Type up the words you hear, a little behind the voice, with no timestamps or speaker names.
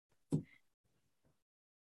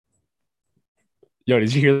Yo,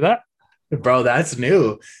 did you hear that? Bro, that's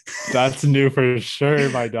new. That's new for sure,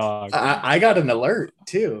 my dog. I got an alert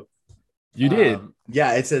too. You did.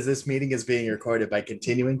 Yeah, it says this meeting is being recorded. By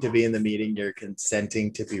continuing to be in the meeting, you're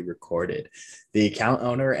consenting to be recorded. The account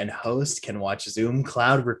owner and host can watch Zoom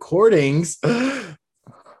cloud recordings.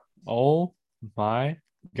 Oh my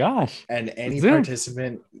gosh. And Zoom.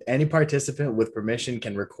 any participant with permission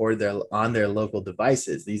can record their on their local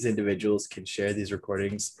devices. These individuals can share these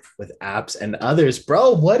recordings with apps and others.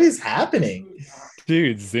 Bro, what is happening?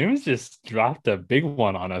 Dude, Zoom's just dropped a big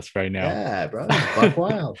one on us right now. Yeah, bro, it's buck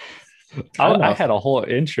wild. I don't I know. had a whole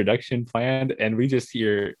introduction planned, and we just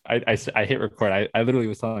hear I hit record. I literally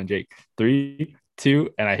was telling Jake 3, 2,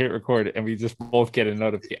 and I hit record, and we just both get a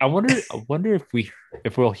notification. I wonder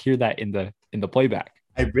if we'll hear that in the playback.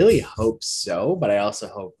 I really hope so, but I also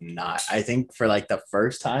hope not. I think for like the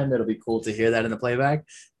first time, it'll be cool to hear that in the playback,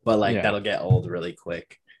 but like Yeah, that'll get old really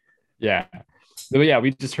quick. yeah, but yeah.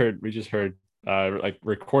 We just heard like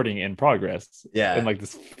recording in progress in Yeah, like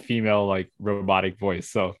this female like robotic voice.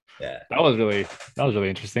 So yeah, that was really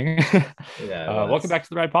interesting. yeah. It Welcome was. back to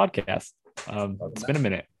the Ride Podcast. Welcome It's back. been a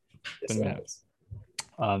minute. It's Yes, been a it minute.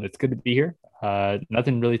 has. It's good to be here.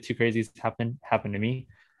 Nothing really too crazy has happened to me.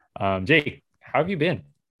 Jake, how have you been?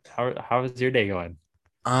 How is your day going?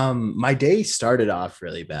 My day started off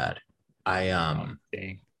really bad. I Oh, um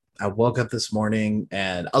dang. I woke up this morning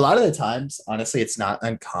and a lot of the times, honestly, it's not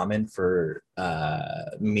uncommon for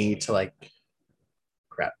me to like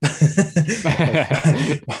crap. My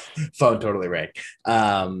phone totally rang.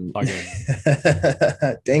 All good.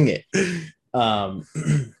 Dang it. Um,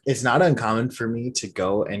 it's not uncommon for me to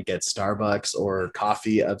go and get Starbucks or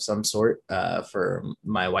coffee of some sort for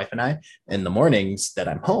my wife and I in the mornings that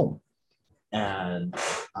I'm home. And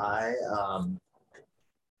I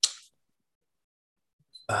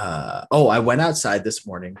went outside this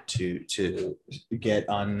morning to get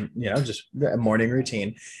on, just a morning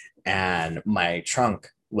routine, and my trunk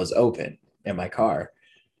was open in my car,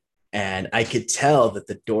 and I could tell that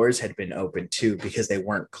the doors had been open too because they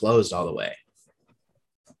weren't closed all the way.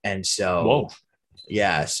 And so, Whoa.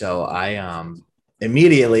 yeah, so I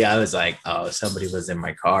immediately I was like, oh, somebody was in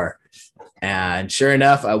my car. And sure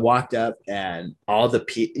enough, I walked up and all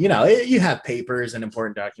you have papers and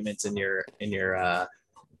important documents in your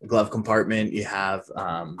glove compartment. You have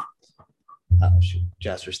oh shoot,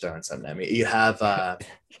 Jasper's throwing something at me. You have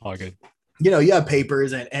All good. you have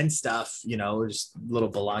papers and stuff, just little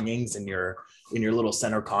belongings in your little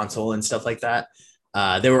center console and stuff like that.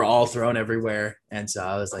 They were all thrown everywhere, and so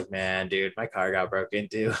I was like, man, dude, my car got broke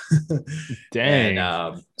into. And Dang.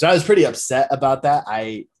 so I was pretty upset about that.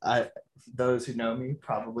 I those who know me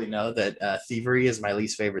probably know that thievery is my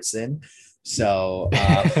least favorite sin. So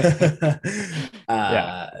Yeah.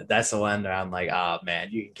 that's the one that I'm like, oh man,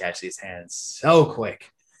 you can catch these hands so quick.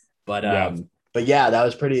 But Yeah. yeah, that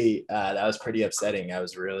was pretty upsetting. I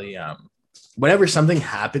was really whenever something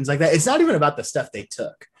happens like that, it's not even about the stuff they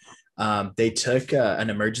took. They took an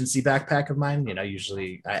emergency backpack of mine.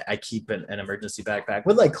 Usually I keep an emergency backpack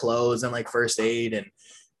with like clothes and like first aid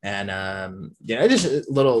and just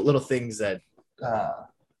little things that uh,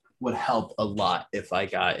 would help a lot if I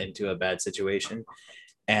got into a bad situation.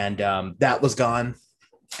 And that was gone,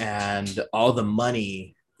 and all the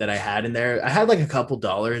money that I had in there, I had like a couple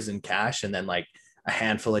dollars in cash and then like a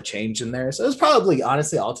handful of change in there. So it was probably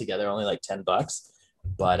honestly altogether only like $10.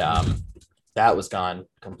 But that was gone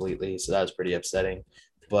completely. So that was pretty upsetting.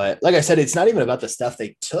 But like I said, it's not even about the stuff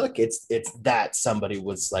they took. It's that somebody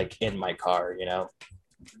was like in my car. Yeah.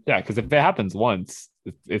 Because if it happens once,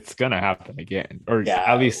 it's gonna happen again, or at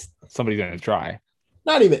Yeah. least somebody's gonna try.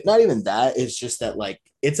 Not even that. It's just that like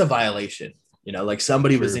it's a violation. Like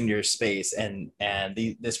somebody was True. in your space and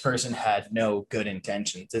this person had no good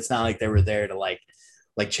intentions. It's not like they were there to like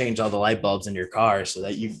change all the light bulbs in your car so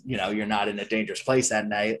that you're not in a dangerous place at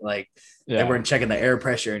night. Like they Yeah. weren't checking the air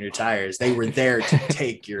pressure in your tires. They were there to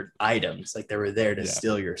take your items. Like they were there to Yeah.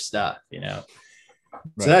 steal your stuff. So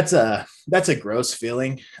Right. that's a gross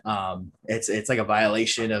feeling. It's like a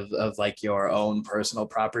violation of like your own personal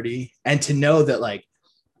property, and to know that like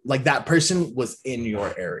that person was in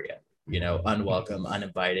your area, unwelcome,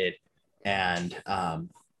 uninvited, and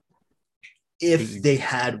if they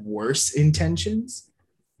had worse intentions,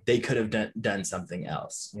 they could have done something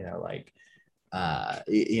else.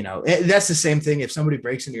 That's the same thing if somebody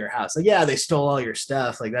breaks into your house. Like, yeah, they stole all your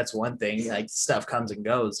stuff. Like that's one thing. Like stuff comes and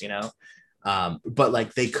goes. But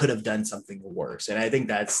like they could have done something worse, and I think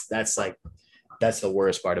that's the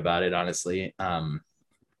worst part about it, honestly.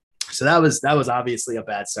 So that was obviously a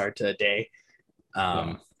bad start to a day.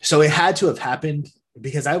 Yeah. So it had to have happened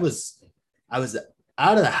because I was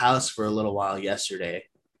out of the house for a little while yesterday,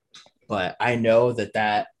 but I know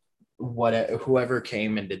that whoever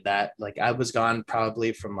came and did that, like I was gone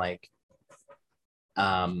probably from like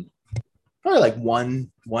probably like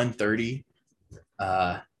 1:30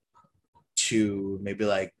 to maybe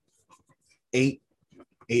like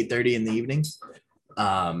 8:30 in the evening.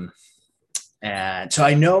 And so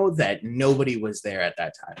I know that nobody was there at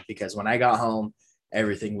that time because when I got home,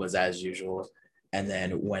 everything was as usual. And then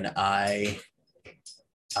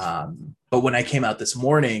but when I came out this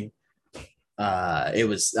morning, it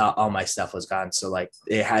was all my stuff was gone. So like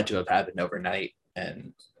it had to have happened overnight,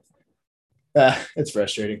 and it's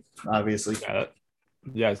frustrating, obviously.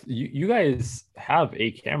 Yes, you guys have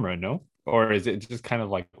a camera, no? Or is it just kind of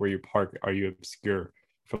like where you park? Are you obscure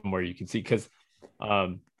from where you can see? Because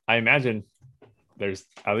I imagine there's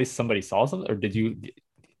at least somebody saw something, or did you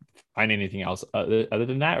find anything else other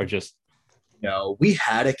than that, or just No, we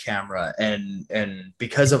had a camera, and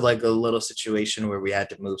because of like a little situation where we had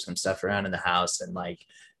to move some stuff around in the house and like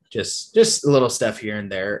just a little stuff here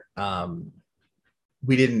and there,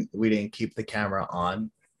 we didn't keep the camera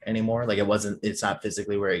on anymore. Like it's not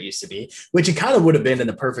physically where it used to be, which it kind of would have been in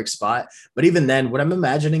the perfect spot. But even then, what I'm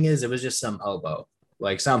imagining is it was just some hobo,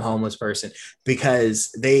 like some homeless person,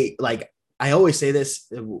 because they like, I always say this,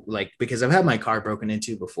 like, because I've had my car broken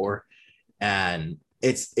into before, and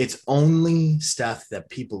it's only stuff that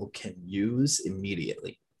people can use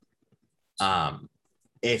immediately.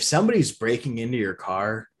 If somebody's breaking into your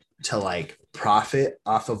car to like profit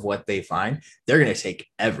off of what they find, they're going to take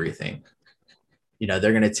everything. They're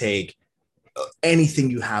going to take anything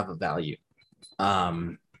you have of value.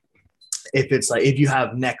 If it's like, if you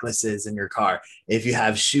have necklaces in your car, if you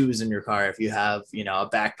have shoes in your car, if you have, a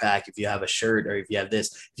backpack, if you have a shirt, or if you have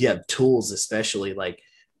this, if you have tools, especially, like,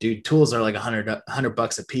 dude, tools are like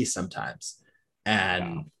 $100 a piece sometimes.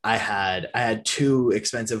 And wow. I had two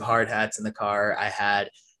expensive hard hats in the car. I had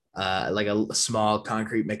like a small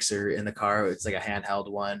concrete mixer in the car. It's like a handheld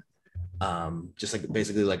one. Just like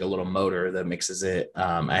basically like a little motor that mixes it.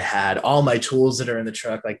 I had all my tools that are in the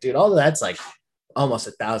truck. Like, dude, all of that's like almost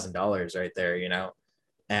 $1,000 right there,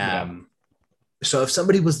 So if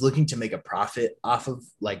somebody was looking to make a profit off of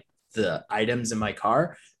like the items in my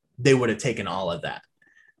car, they would have taken all of that.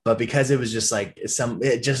 But because it was just like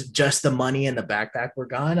just the money and the backpack were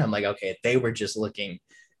gone, I'm like, okay, they were just looking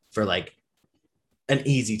for like an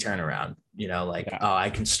easy turnaround, oh, I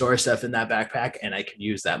can store stuff in that backpack and I can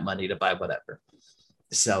use that money to buy whatever.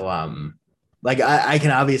 So like I can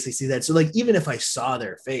obviously see that. So like even if I saw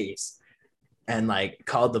their face and like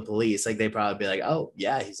called the police, like they probably be like, oh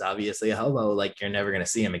yeah, he's obviously a hobo, like you're never gonna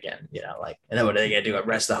see him again, like, and then what are they gonna do,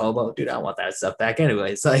 arrest the hobo? Dude, I don't want that stuff back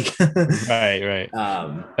anyways. Like right.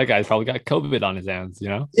 That guy's probably got COVID on his hands,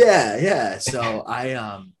 yeah. So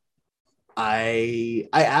I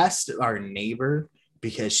asked our neighbor,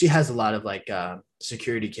 because she has a lot of like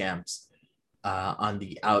security cams on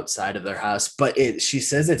the outside of their house, but she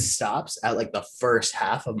says it stops at like the first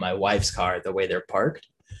half of my wife's car, the way they're parked.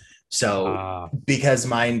 So because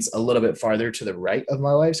mine's a little bit farther to the right of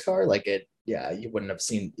my wife's car, like you wouldn't have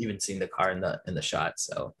seen the car in the shot.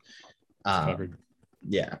 So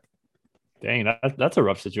yeah. Dang, that's a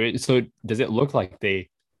rough situation. So does it look like they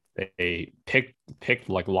picked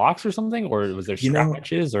like locks or something, or was there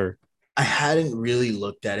scratches? Or I hadn't really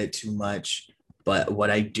looked at it too much, but what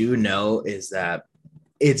I do know is that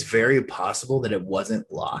it's very possible that it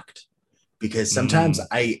wasn't locked, because sometimes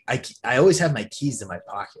I always have my keys in my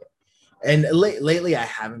pocket. And lately I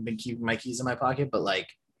haven't been keeping my keys in my pocket, but like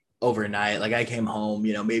overnight, like I came home,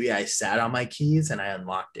 maybe I sat on my keys and I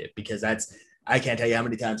unlocked it, because I can't tell you how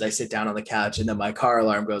many times I sit down on the couch and then my car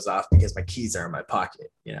alarm goes off because my keys are in my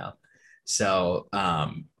pocket, So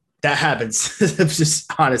that happens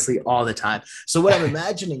just honestly all the time. So what I'm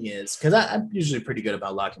imagining is, because I'm usually pretty good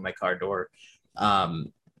about locking my car door.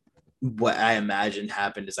 What I imagined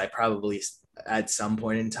happened is I probably at some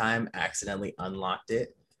point in time accidentally unlocked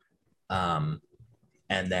it. And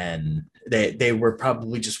then they were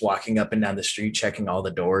probably just walking up and down the street, checking all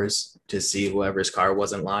the doors to see whoever's car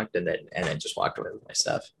wasn't locked, and then just walked away with my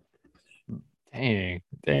stuff. Dang,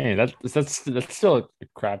 that's still a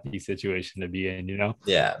crappy situation to be in,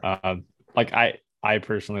 Yeah. Like I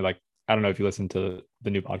personally, like, I don't know if you listen to the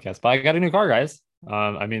new podcast, but I got a new car, guys.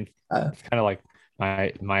 I mean, it's kind of like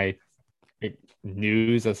my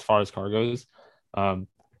news as far as cars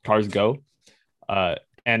go.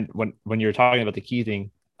 And when you're talking about the key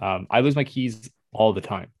thing, I lose my keys all the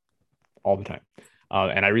time.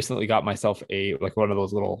 And I recently got myself one of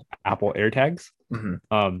those little Apple AirTags.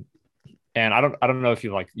 Mm-hmm. And I don't know if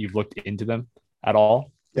you've looked into them at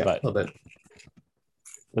all. Yeah, but a little bit.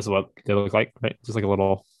 This is what they look like, right? Just like a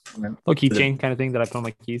little for the keychain kind of thing that I put on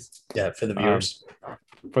my keys. yeah, for the Um, viewers.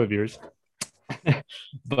 for the viewers.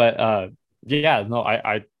 But yeah, no,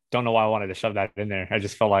 I don't know why I wanted to shove that in there. I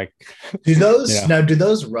just felt like, Do you those know, now do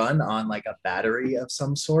those run on like a battery of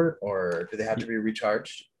some sort, or do they have to be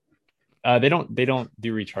recharged? they don't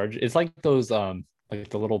do recharge. It's like those like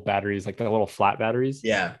the little batteries, like the little flat batteries.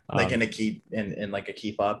 Yeah, like in Um, a key in like a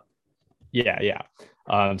key fob. yeah, yeah.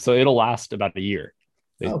 So it'll last about a year,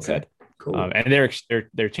 they Okay, said. cool. And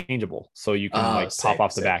they're changeable, so you can Oh, like pop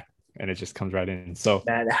off the sick. back and it just comes right in. So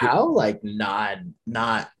Man, how like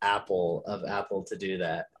not Apple of Apple to do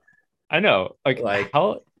that? I know, like Like,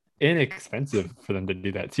 how inexpensive for them to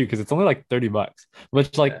do that too, because it's only like $30, which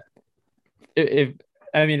yeah, like if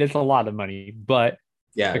I mean it's a lot of money, but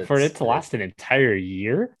yeah, like for it to it is. last an entire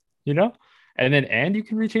year, you know, and you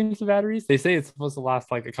can rechange the batteries. They say it's supposed to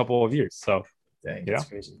last like a couple of years, so Dang, you that's know,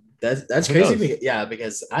 crazy. That's who crazy. knows? Yeah,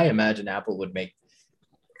 because I imagine Apple would make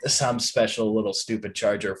some special little stupid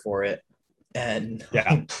charger for it, and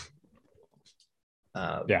Yeah, like,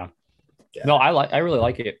 um, yeah. No, yeah, I really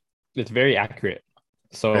like it. It's very accurate.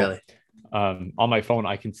 So really. on my phone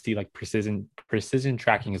I can see like precision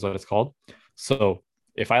tracking is what it's called. So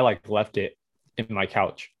if I like left it in my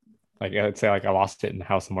couch, like let's say like I lost it in the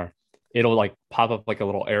house somewhere, it'll like pop up like a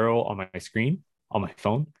little arrow on my screen on my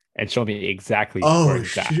phone and show me exactly where Oh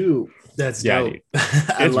it's at. shoot, that's Yeah, dude. dope.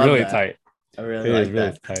 I It's love really that. tight. I really It is like really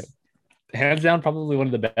that. tight. Hands down, probably one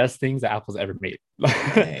of the best things that Apple's ever made.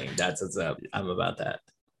 Dang, that's what's up. I'm about that.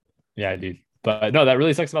 Yeah, dude. But no, that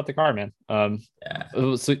really sucks about the car, man.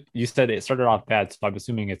 Yeah. So you said it started off bad, so I'm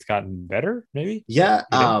assuming it's gotten better, maybe? Yeah,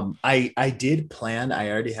 You think? I did plan.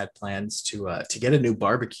 I already had plans to get a new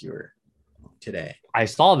barbecuer today. I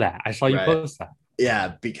saw that. I saw you Right. post that.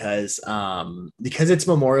 Yeah, because it's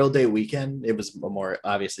Memorial Day weekend. It was Memorial.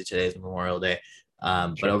 Obviously, today's Memorial Day.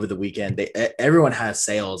 But Sure. over the weekend, everyone has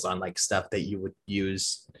sales on like stuff that you would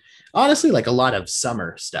use. Honestly, like a lot of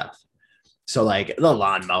summer stuff. So like the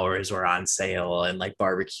lawnmowers were on sale and like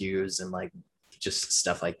barbecues and like just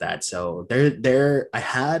stuff like that. So there I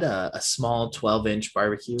had a small 12-inch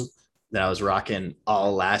barbecue that I was rocking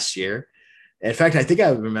all last year. In fact, I think I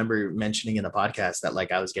remember mentioning in the podcast that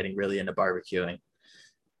like I was getting really into barbecuing.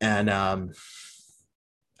 And uh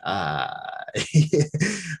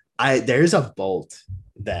I there's a bolt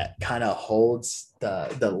that kind of holds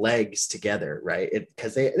the legs together, right? It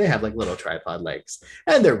because they have like little tripod legs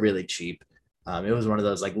and they're really cheap. It was one of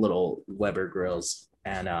those like little Weber grills,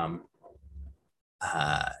 and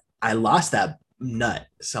uh, I lost that nut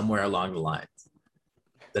somewhere along the line.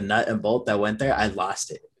 The nut and bolt that went there, I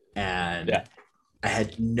lost it, and Yeah. I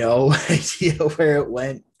had no idea where it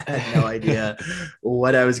went. I had no idea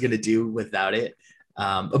what I was gonna do without it.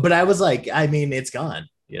 But I was like, I mean, it's gone.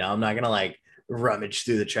 You know, I'm not gonna like rummage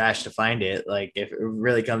through the trash to find it. Like if it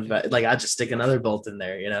really comes back, like I'll just stick another bolt in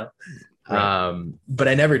there. You know. Right. But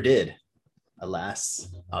I never did. Alas,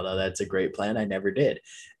 although that's a great plan, I never did.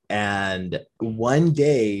 And one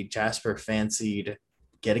day, Jasper fancied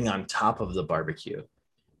getting on top of the barbecue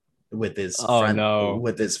Oh no.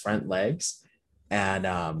 with his front legs,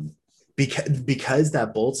 and because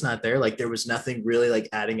that bolt's not there, like there was nothing really like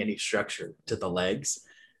adding any structure to the legs.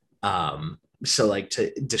 So like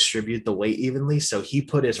to distribute the weight evenly, so he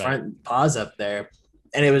put his Right. front paws up there,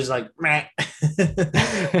 and it was like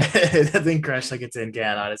that thing crashed like a tin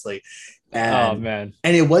can, honestly. Oh and man.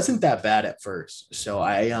 and it wasn't that bad at first. So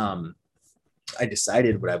I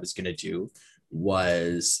decided what I was gonna do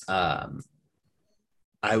was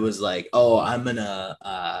I was like, oh, I'm gonna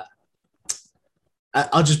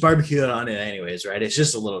I'll just barbecue it on it anyways, right? It's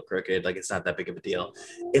just a little crooked, like it's not that big of a deal.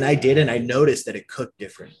 And I did, and I noticed that it cooked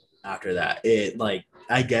different after that. It like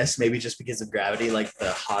I guess maybe just because of gravity, like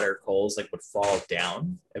the hotter coals like would fall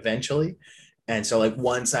down eventually. And so like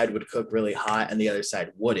one side would cook really hot and the other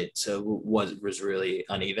side wouldn't. So it was really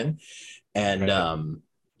uneven. And Right.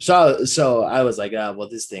 so I was like, well,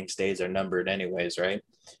 this thing's days are numbered anyways, right?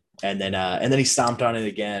 And then he stomped on it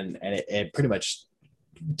again, and it pretty much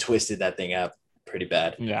twisted that thing up pretty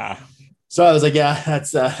bad. Yeah. So I was like, yeah,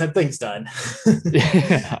 that's that thing's done.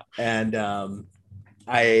 Yeah. And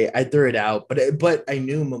I threw it out, but I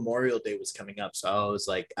knew Memorial Day was coming up, so I was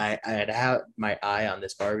like, I had my eye on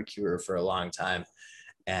this barbecuer for a long time,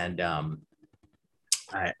 and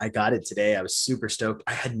I got it today. I was super stoked.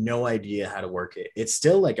 I had no idea how to work it. It's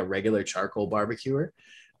still like a regular charcoal barbecuer,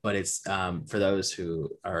 but it's for those who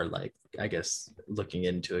are like, I guess, looking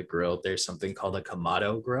into a grill. There's something called a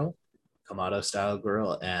Kamado grill, Kamado style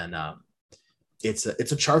grill, and it's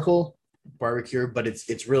a charcoal barbecue, but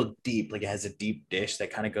it's real deep. Like it has a deep dish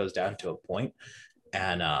that kind of goes down to a point,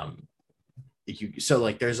 and so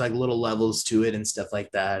like there's like little levels to it and stuff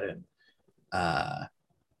like that, and uh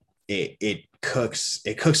it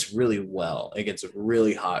cooks really well. It gets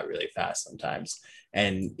really hot really fast sometimes,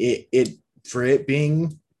 and it for it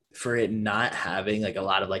being for it not having like a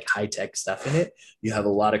lot of like high tech stuff in it, you have a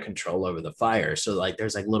lot of control over the fire. So like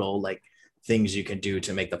there's like little like things you can do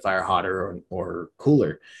to make the fire hotter or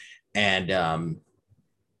cooler, and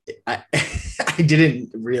I I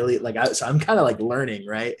didn't really like so I'm kind of like learning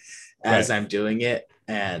right as Right. I'm doing it,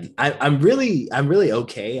 and I'm really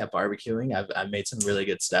okay at barbecuing. I've made some really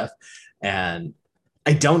good stuff, and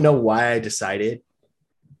I don't know why I decided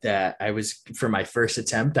that I was for my first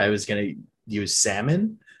attempt I was gonna use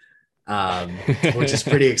salmon, which is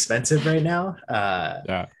pretty expensive right now.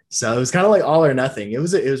 Yeah. So it was kind of like all or nothing. It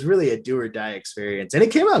was really a do or die experience, and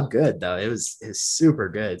it came out good though. It was super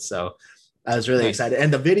good. So I was really Nice. excited.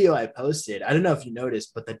 And the video I posted, I don't know if you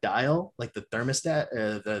noticed, but the dial, like the thermostat,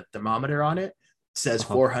 the thermometer on it, says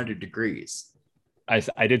Uh-huh. 400 degrees.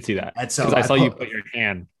 I did see that And because so I I saw you put put your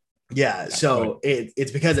hand. yeah, Yeah. Go ahead. so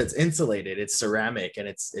it's because it's insulated, it's ceramic, and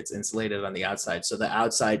it's insulated on the outside, so the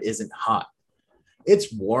outside isn't hot.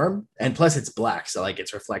 It's warm, and plus it's black, so like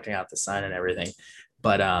it's reflecting out the sun and everything.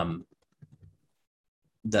 But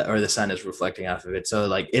the sun is reflecting off of it, so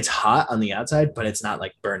like it's hot on the outside, but it's not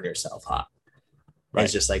like burn yourself hot. It's Right.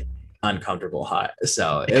 just like uncomfortable hot.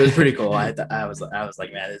 So it was pretty cool. I was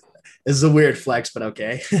like, man, this is a weird flex, but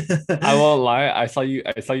okay. I won't lie. I saw you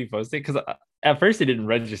post it because at first it didn't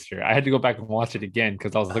register. I had to go back and watch it again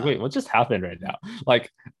because I was like, wait, what just happened right now? Like,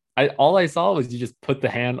 I all I saw was you just put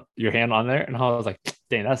your hand on there, and I was like,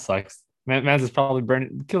 dang, that sucks. Man's is probably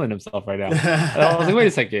burning, killing himself right now. And I was like, wait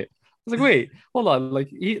a second. I was like, wait, hold on. Like,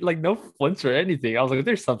 he like no flinch or anything. I was like,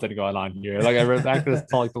 there's something going on here. Like, I read back and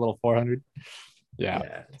saw like the little 400. Yeah.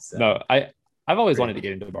 Yeah, so No, I've always pretty wanted to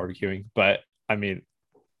get into barbecuing, but I mean,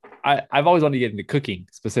 I've always wanted to get into cooking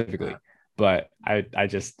specifically, cool. but I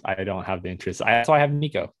just I don't have the interest. So I have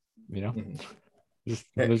Nico, you know, Mhm. just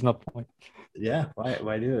there's no point. Yeah,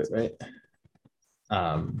 why do it, right?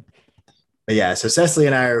 But yeah, so Cecily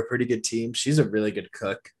and I are a pretty good team. She's a really good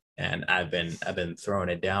cook, and I've been throwing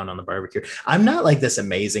it down on the barbecue. I'm not like this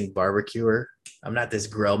amazing barbecuer. I'm not this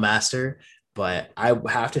grill master, but I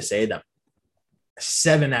have to say that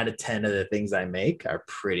 7 out of 10 of the things I make are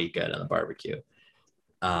pretty good on the barbecue.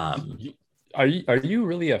 Um, Are you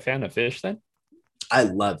really a fan of fish then? I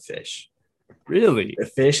love fish. Really,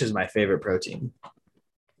 Fish is my favorite protein.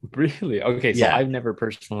 really? Okay, so Yeah, I've never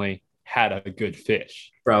personally had a good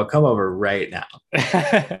fish. bro, come over right now.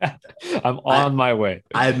 I'm I on my way.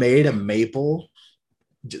 I made a maple,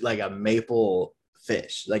 like a maple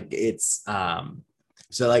fish. Like it's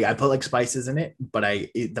so like I put like spices in it, but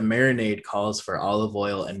the marinade calls for olive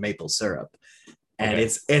oil and maple syrup. And Okay,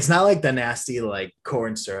 it's not like the nasty like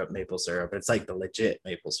corn syrup maple syrup. It's like the legit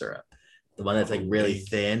maple syrup. The one that's like really okay,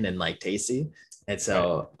 thin and like tasty. And right,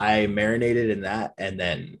 so I marinated in that, and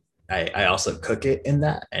then I also cook it in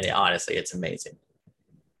that. And honestly, it's amazing.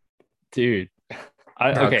 dude.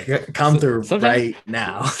 Bro, Okay. come So through right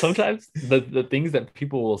now. sometimes the things that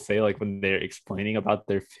people will say like when they're explaining about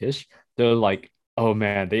their fish, they're like, "Oh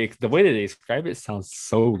man, the way that they describe it sounds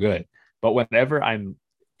so good." But whenever I'm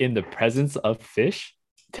in the presence of fish,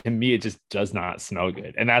 to me it just does not smell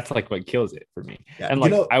good, and that's like what kills it for me. Yeah, And you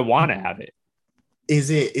like know, I want to have it, is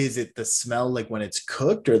it the smell like when it's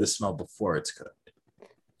cooked or the smell before it's cooked?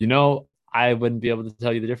 you know. I wouldn't be able to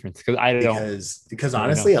tell you the difference because Because I don't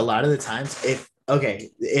honestly, know. a lot of the times,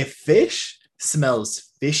 if fish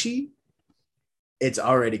smells fishy, it's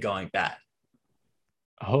already going bad.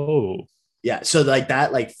 Oh, Yeah, so like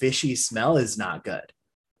that like fishy smell is not good.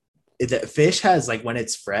 The fish has like when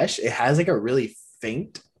it's fresh, it has like a really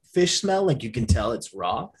faint fish smell, like you can tell it's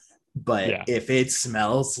raw. But yeah, if it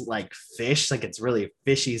smells like fish, like it's really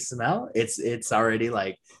fishy smell, it's already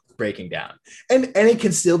like breaking down. And it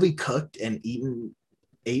can still be cooked and eaten,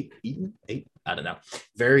 I don't know.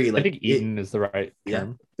 Very I like think it Eden is the right yeah,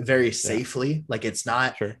 term. very Yeah, safely. Like sure. it's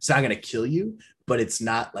not gonna kill you, but it's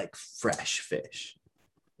not like fresh fish.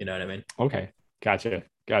 You know what I mean? Okay, gotcha,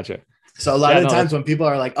 gotcha. So a lot Yeah, of the no, times that's when people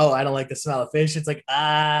are like, "Oh, I don't like the smell of fish," it's like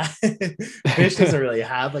fish doesn't really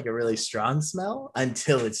have like a really strong smell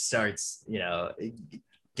until it starts,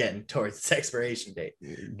 getting towards its expiration date.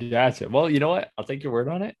 gotcha. Well, you know what? I'll take your word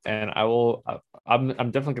on it, and I will. I'm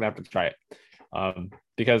definitely gonna have to try it,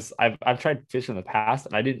 because I've tried fish in the past,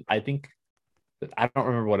 and I think I don't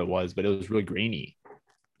remember what it was, but it was really grainy,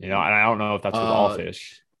 and I don't know if that's with all Uh,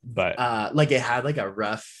 fish, but like it had like a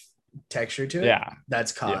rough texture to it. yeah,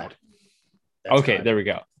 That's yeah. cod. That's Okay, cod. there we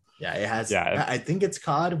go. Yeah, it has. Yeah, I think it's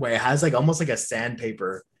cod where it has like almost like a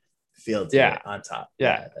sandpaper feel to Yeah. it on top. Yeah.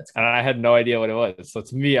 Yeah, that's And cool. I had no idea what it was. So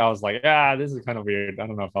to me, I was like, this is kind of weird. I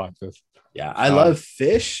don't know if I like this. Yeah, I Um, love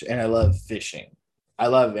fish and I love fishing. I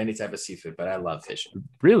love any type of seafood, but I love fishing.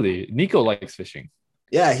 really, Nico likes fishing.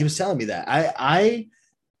 Yeah, he was telling me that.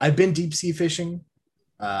 I've been deep sea fishing.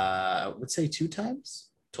 I would say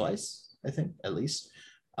twice, I think at least.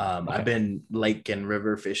 I've Okay. been lake and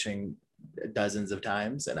river fishing dozens of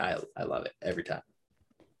times, and I love it every time.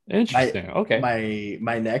 My Interesting. Okay.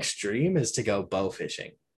 my next dream is to go bow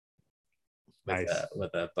fishing Nice.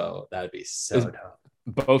 with a bow. That would be Is so dope.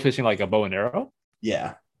 bow fishing like a bow and arrow?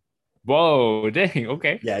 Yeah, Whoa, dang.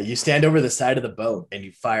 Okay. yeah. You stand over the side of the boat and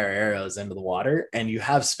you fire arrows into the water, and you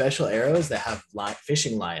have special arrows that have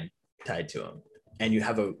fishing line tied to them, and you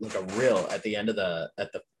have a like a reel at the end of the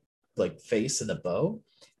like face of the bow,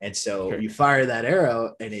 and so Sure. you fire that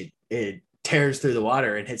arrow and it tears through the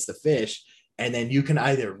water and hits the fish, and then you can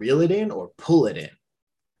either reel it in or pull it in,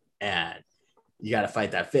 and you got to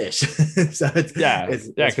fight that fish. So Yeah. Yeah, it's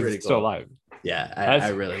because pretty it's still cool. alive. Yeah, I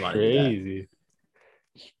That's really want to do that. crazy.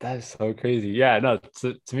 That is so crazy. Yeah, no,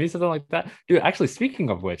 to me, something like that. Dude, actually, speaking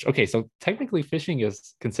of which, okay, so technically fishing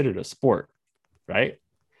is considered a sport, right?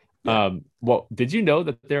 Yeah. Well, did you know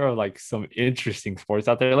that there are like some interesting sports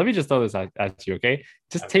out there? Let me just throw this at you, okay?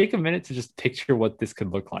 Just Okay. take a minute to just picture what this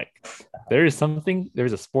could look like. There's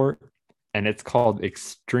a sport, and it's called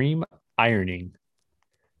extreme ironing.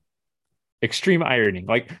 Extreme ironing.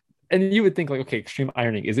 Like, and you would think like, okay, extreme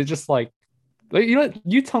ironing, is it just like you know what?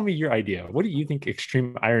 You tell me your idea. What do you think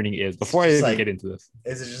extreme ironing is It's before I just even like, get into this?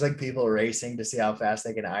 is it just like people racing to see how fast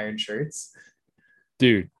they can iron shirts?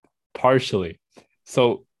 Dude, partially.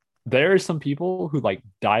 So there are some people who like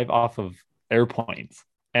dive off of airplanes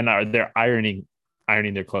and they're ironing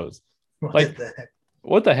their clothes. What Like, the heck?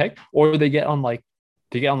 what the heck? Or they get on like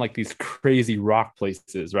these crazy rock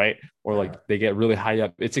places, right? Or like they get really high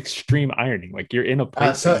up. It's extreme ironing. Like you're in a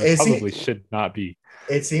place So that you is he? probably should not be.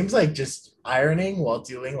 It seems like just ironing while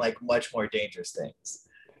doing like much more dangerous things.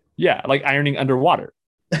 Yeah, like ironing underwater.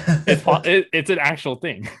 It's an actual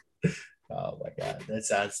thing. Oh my god,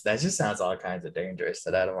 that just sounds all kinds of dangerous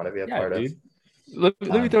that I don't want to be a Yeah, part of. dude. Let me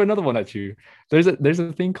Um, throw another one at you. There's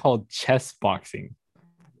a thing called chess boxing,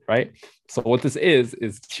 right? So what this is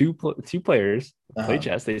two players play uh-huh.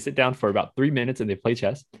 chess. They sit down for about 3 minutes and they play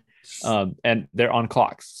chess. And they're on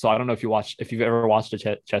clocks. So I don't know if you've ever watched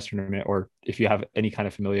a chess tournament or if you have any kind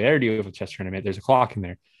of familiarity with a chess tournament. There's a clock in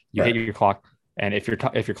there. You hit Right, your clock, and if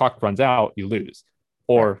your clock runs out, you lose,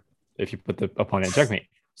 right. or if you put the opponent in checkmate.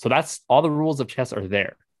 So that's all the rules of chess are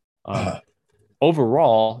there. Um, Uh,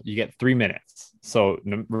 Overall, you get 3 minutes. So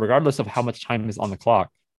regardless of how much time is on the clock,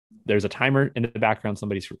 there's a timer in the background.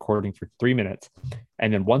 Somebody's recording for 3 minutes,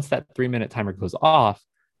 and then once that 3 minute timer goes off,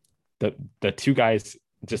 the two guys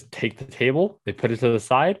just take the table, they put it to the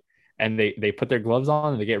side, and they put their gloves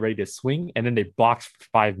on and they get ready to swing, and then they box for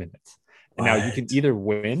 5 minutes. And now you can what? either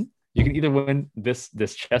win. You can either win this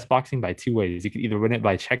chess boxing by two ways. You can either win it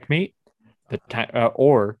by checkmate,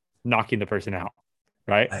 or knocking the person out,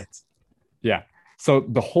 right? What? Yeah. So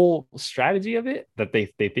the whole strategy of it that they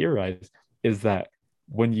theorize is that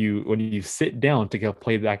when you sit down to go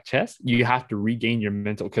play back chess, you have to regain your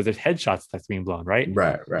mental because there's headshots that's being blown, right?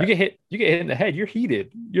 Right, You right. get hit in the head, you're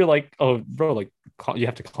heated. You're like, oh, bro, like you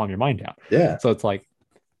have to calm your mind down. Yeah. So it's like,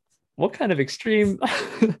 what kind of extreme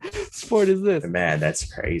sport is this? Man,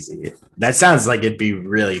 that's crazy. That sounds like it'd be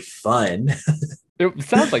really fun. It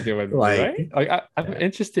sounds like it would be, Like, right? Like I'm yeah,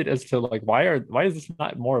 interested as to like why is this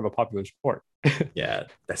not more of a popular sport? yeah,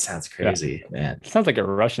 that sounds Yeah, crazy, man. it sounds like a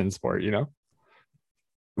Russian sport, you know?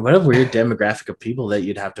 What a weird demographic of people that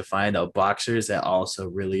you'd have to find out boxers that also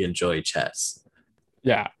really enjoy chess.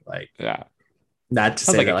 Yeah, Like, yeah. not to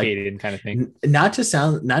Sounds say like that a like Canadian kind of thing. not to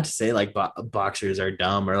say like boxers are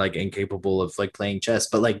dumb or like incapable of like playing chess,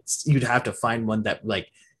 but like you'd have to find one that like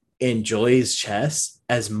enjoys chess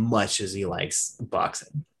as much as he likes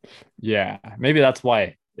boxing. Yeah, maybe that's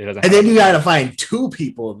why it doesn't And then happen you as got to much. find two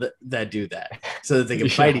people that do that so that they can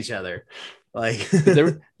fight Yeah, each other. Like,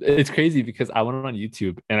 it's crazy because I went on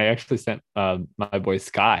YouTube and I actually sent my boy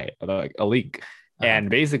Sky like a link, uh, and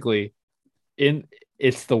basically in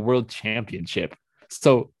it's the world championship.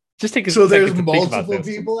 So just take a so there's second to think about multiple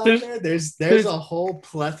this. people out There's there. There's there's a whole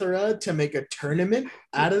plethora to make a tournament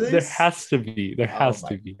out of there this. has to be there Oh has my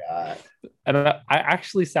to be. god. And I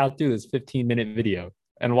actually sat through this 15-minute video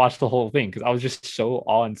and watched the whole thing because I was just so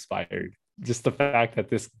awe-inspired. Just the fact that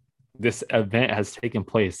this event has taken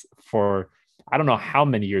place for I don't know how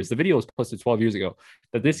many years. The video was posted 12 years ago.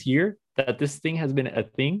 That this year that this thing has been a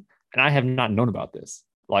thing, and I have not known about this.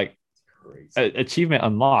 Like Crazy. achievement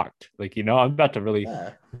unlocked. Like, I'm about to really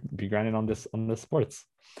Yeah. be grinding on this sports.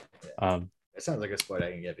 Yeah. Um, It sounds like a sport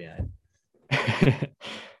I can get behind.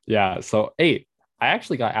 yeah. So, hey, I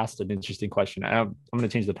actually got asked an interesting question. I'm going to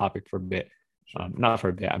change the topic for a bit. Sure. Not for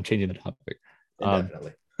a bit. I'm changing the topic. Um,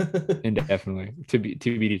 Indefinitely. indefinitely to be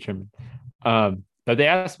determined. But they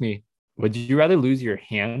asked me, would you rather lose your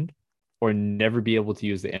hand or never be able to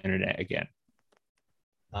use the internet again?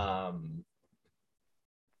 um,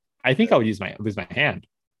 I think I would lose my hand.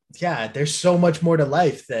 yeah, there's so much more to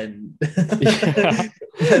life than Yeah.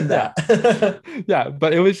 than Yeah. that. Yeah.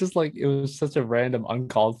 But it was such a random,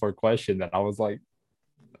 uncalled for question that I was like,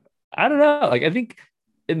 I don't know. Like, I think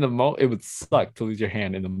in the it would suck to lose your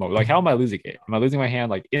hand in the moment. Like, how am I losing it? Am I losing my hand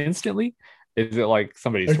like instantly? Is it like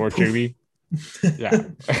somebody's Like torturing poof. me? Yeah.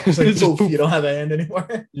 Just like It's just poof, you poof. don't have a hand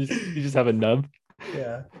anymore. You just have a nub.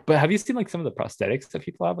 Yeah. But have you seen like some of the prosthetics that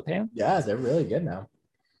people have with hands? Yeah, they're really good now.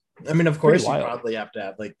 I mean, of Pretty course, you wild. probably have to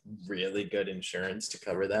have like really good insurance to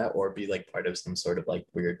cover that or be like part of some sort of like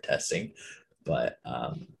weird testing. But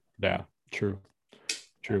Yeah, true.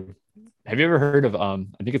 True. Have you ever heard of I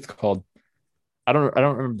think it's called I don't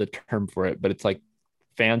remember the term for it, but it's like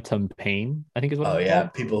phantom pain, I think is what oh it's yeah,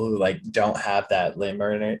 called. people who like don't have that limb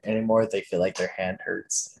or anymore, they feel like their hand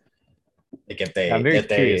hurts. Like if Yeah, I'm they very if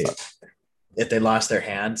curious. they if they lost their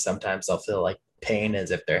hand, sometimes they'll feel like pain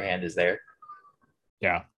as if their hand is there.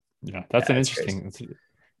 Yeah. Yeah. That's Yeah, it's crazy. it's an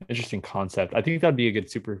interesting concept. I think that'd be a good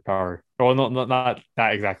superpower. Oh no, no, not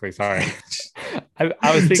that exactly. Sorry.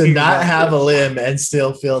 I was To thinking not more. have a limb and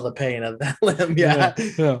still feel the pain of that limb. No, Yeah.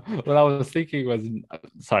 no. What I was thinking was,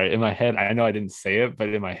 sorry, in my head, I know I didn't say it, but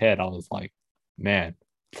in my head, I was like, man,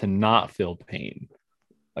 to not feel pain.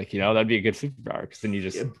 Like, that'd be a good superpower because then you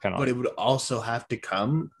just kind of But like, it would also have to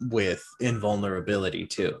come with invulnerability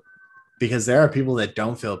too, because there are people that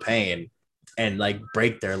don't feel pain and like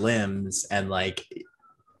break their limbs and like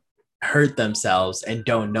hurt themselves and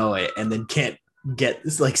don't know it and then can't get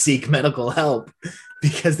like seek medical help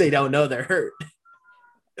because they don't know they're hurt.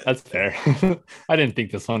 that's fair. I didn't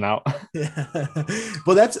think this one out. Yeah.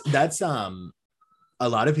 Well, that's a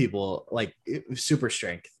lot of people like super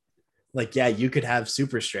strength. Like, yeah, you could have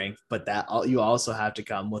super strength, but you also have to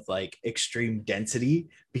come with like extreme density,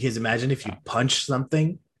 because imagine if you Yeah. punch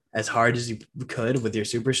something as hard as you could with your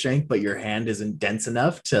super strength, but your hand isn't dense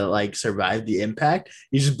enough to like survive the impact,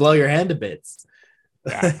 you just blow your hand to bits.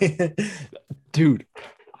 Yeah. Dude,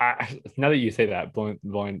 now that you say that,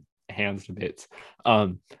 blowing hands to bits.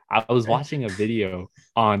 I was watching a video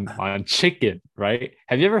on chicken, right?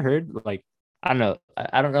 Have you ever heard like I don't know,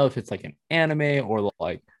 I don't know if it's like an anime or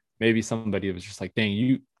like maybe somebody was just like,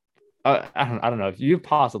 dang, I don't know if you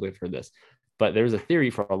possibly have heard this, but there was a theory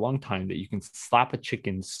for a long time that you can slap a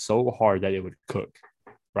chicken so hard that it would cook,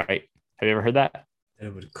 right? Have you ever heard that?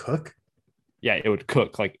 It would cook? Yeah, it would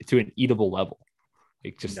cook like to an eatable level.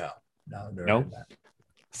 Like just No, no, I've never no. heard that.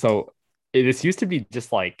 So this used to be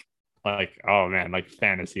just like oh man, like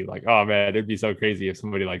fantasy. Like oh man, it'd be so crazy if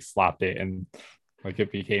somebody like slapped it and like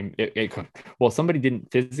it cooked. Well, somebody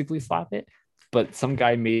didn't physically slap it, but some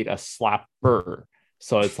guy made a slapper.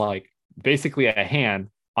 So it's like basically a hand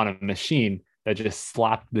on a machine that just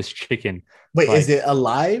slapped this chicken. Wait, is Like it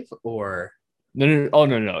alive or no, no, no, oh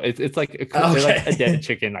no, no, it's like a dead okay?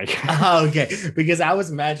 chicken. Like Okay, because I was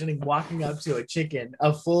imagining walking up to a chicken,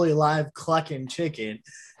 a fully live clucking chicken,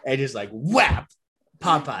 and just like whap,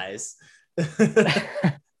 Popeyes. he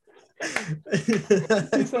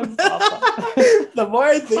said Papa. The more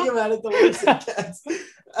I think about it, the worse it gets.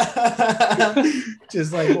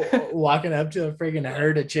 Just like walking up to a freaking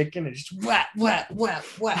herd of chicken and just whap, whap, whap,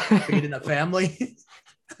 whap, feeding a family.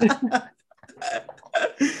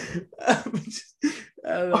 I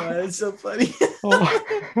don't know why it's so funny. Oh.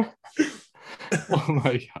 Oh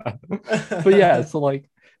my god. But yeah, so like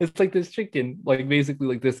it's like this chicken, like basically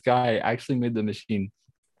like this guy actually made the machine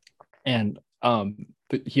and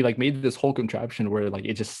he like made this whole contraption where like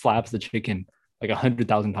it just slaps the chicken like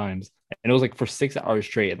 100,000 times. And it was like for 6 hours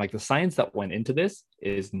straight. And like the science that went into this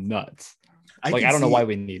is nuts. I Like can I don't know why see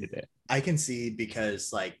we needed it. I can see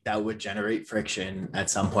because like that would generate friction at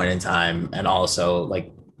some point in time, and also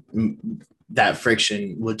like that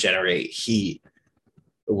friction would generate heat,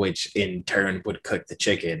 which in turn would cook the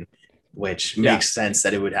chicken, which Yeah. makes sense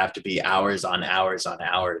that it would have to be hours on hours on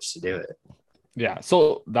hours to do it. Yeah.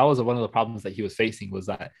 So that was one of the problems that he was facing was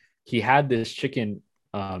that he had this chicken.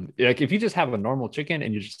 Like if you just have a normal chicken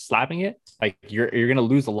and you're just slapping it, like you're gonna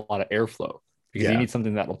lose a lot of airflow because you Yeah. need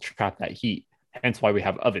something that will trap that heat. Hence why we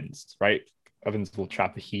have ovens, right? Ovens will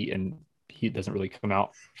trap the heat and heat doesn't really come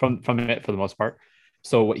out from it for the most part.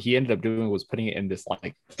 So what he ended up doing was putting it in this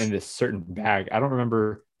certain bag. I don't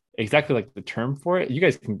remember exactly like the term for it. You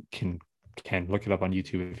guys can look it up on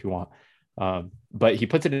YouTube if you want. But he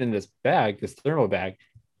puts it in this bag, this thermal bag,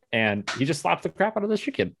 and he just slapped the crap out of the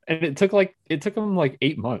chicken. And it took him like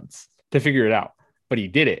 8 months to figure it out, but he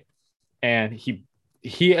did it. And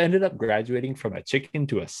he ended up graduating from a chicken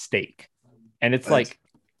to a steak. And it's That's like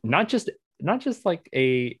not just like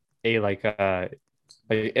a like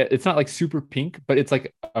it's not like super pink, but it's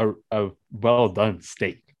like a well done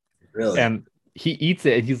steak. really And he eats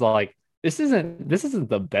it and he's like, this isn't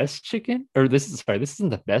the best chicken, or this isn't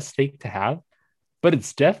the best steak to have, but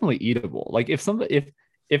it's definitely eatable. Like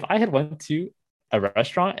if I had went to a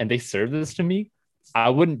restaurant and they served this to me, I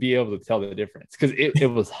wouldn't be able to tell the difference because it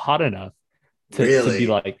was hot enough to be really.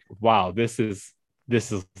 like, wow, this is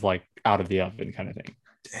like out of the oven kind of thing.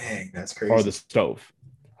 Dang, that's Or the crazy. stove.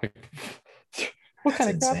 Like, what That's kind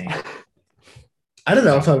of insane. crap? I don't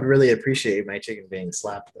know Yeah. if I would really appreciate my chicken being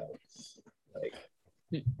slapped though. Like,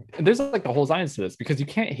 There's like the whole science to this because you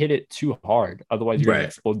can't hit it too hard, otherwise you're gonna right,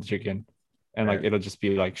 explode the chicken, and like right, it'll just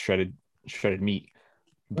be like shredded meat.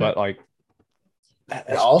 right. But like And that's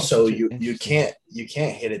just also such an interesting. you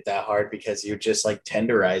can't hit it that hard because you just like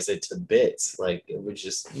tenderize it to bits. Like it would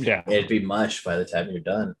just Yeah, it'd be mush by the time you're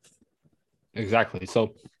done. exactly.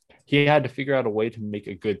 So he had to figure out a way to make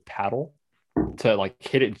a good paddle to like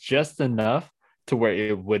hit it just enough to where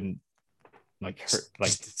it wouldn't like hurt, like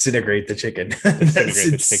Just disintegrate the chicken. That's disintegrate the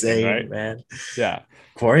chicken, insane, right? man. Yeah.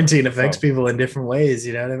 Quarantine affects So people in different ways,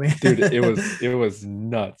 you know what I dude, mean? it was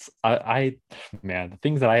nuts. I man, the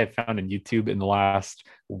things that I have found in YouTube in the last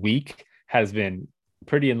week has been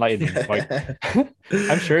pretty enlightening. Like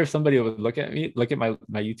I'm sure if somebody would look at my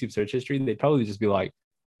YouTube search history, they'd probably just be like,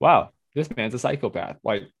 wow, this man's a psychopath.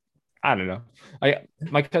 Like, I don't know.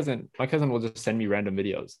 My cousin will just send me random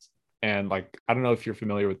videos. And like, I don't know if you're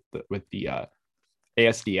familiar with the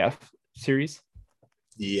ASDF series.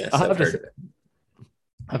 Yes, I'll I've have heard to of it.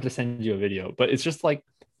 I have to send you a video, but it's just like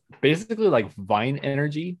basically like Vine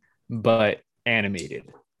energy, but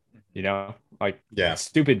animated, like Yeah.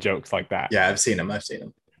 stupid jokes like that. Yeah, I've seen them. I've seen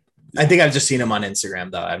them. I Yeah. think I've just seen them on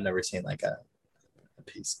Instagram though. I've never seen like a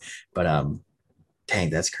piece. But dang,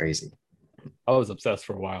 that's crazy. I was obsessed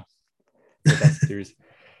for a while with that series.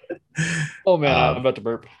 Oh man, I'm um about to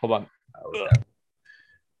burp. Hold on. Ugh.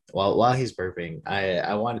 well, while he's burping,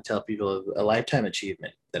 I want to tell people a lifetime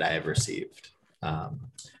achievement that I have received. Um,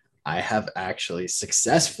 I have actually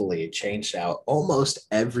successfully changed out almost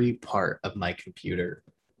every part of my computer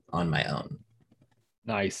on my own.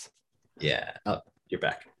 Nice. Yeah. Oh, you're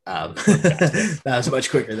back. I'm back. Yes. That was much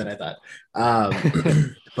quicker than I thought.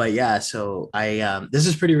 But yeah, so this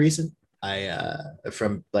is pretty recent.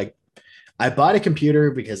 From like I bought a computer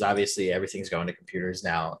because obviously everything's going to computers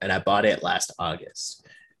now, and I bought it last August.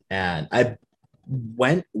 And I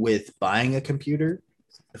went with buying a computer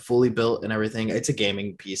fully built and everything. It's a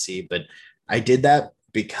gaming PC, but I did that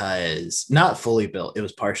because not fully built, it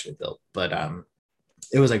was partially built, but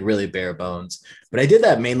it was like really bare bones. But I did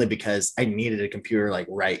that mainly because I needed a computer like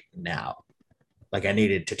right now. Like I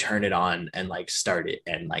needed to turn it on and like start it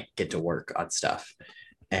and like get to work on stuff.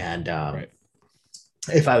 And Right.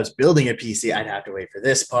 if I was building a PC, I'd have to wait for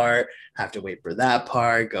this part, have to wait for that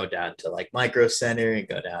part, go down to like Micro Center and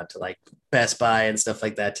go down to like Best Buy and stuff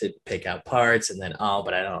like that to pick out parts. And then, oh,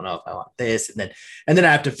 but I don't know if I want this. And then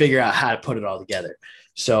I have to figure out how to put it all together.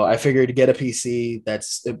 So I figured to get a PC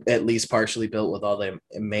that's at least partially built with all the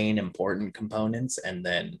main important components, and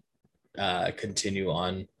then continue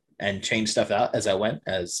on and change stuff out as I went,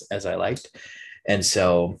 as I liked. And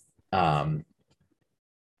so um,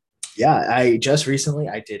 yeah, I just recently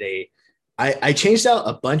I did I changed out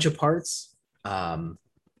a bunch of parts.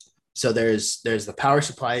 So there's the power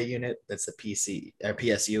supply unit, that's the PC or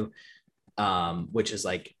PSU, which is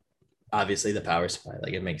like obviously the power supply,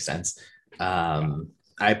 like it makes sense. Yeah.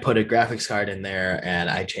 I put a graphics card in there, and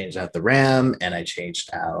I changed out the RAM, and I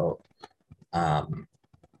changed out um,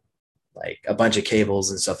 like a bunch of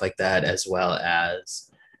cables and stuff like that, as well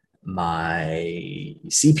as my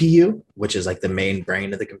CPU, which is like the main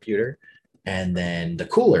brain of the computer, and then the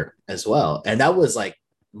cooler as well. And that was like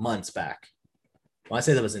months back. Well, I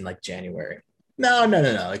say that was in like January. No.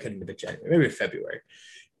 It couldn't have been January, maybe February.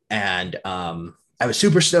 And I was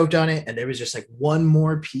super stoked on it. And there was just like one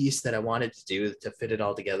more piece that I wanted to do to fit it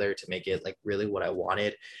all together to make it like really what I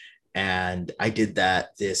wanted. And I did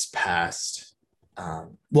that this past.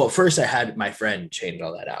 Well, first I had my friend change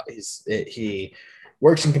all that out. He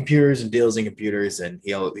works in computers and deals in computers, and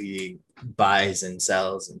he buys and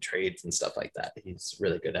sells and trades and stuff like that. He's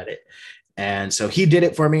really good at it. And so he did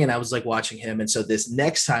it for me, and I was like watching him. And so this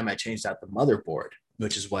next time I changed out the motherboard,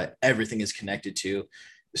 which is what everything is connected to.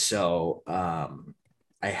 So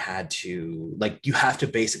I had to like you have to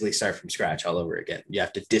basically start from scratch all over again. You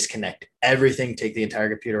have to disconnect everything, take the entire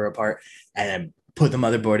computer apart, and then put the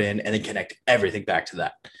motherboard in, and then connect everything back to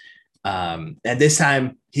that. And this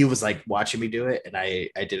time he was like watching me do it, and I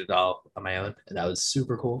did it all on my own, and that was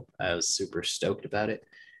super cool. I was super stoked about it.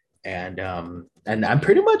 And I'm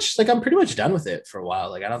pretty much done with it for a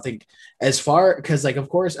while. Like I don't think as far because like of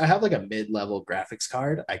course I have like a mid-level graphics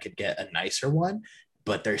card. I could get a nicer one,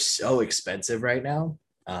 but they're so expensive right now.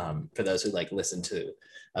 For those who like listen to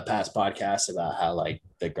a past podcast about how like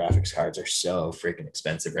the graphics cards are so freaking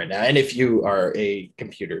expensive right now. And if you are a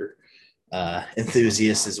computer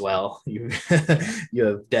enthusiast as well, you you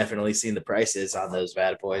have definitely seen the prices on those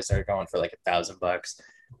bad boys. They're going for like $1,000.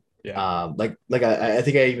 Yeah. I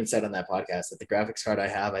think I even said on that podcast that the graphics card I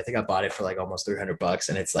have, I think I bought it for like almost $300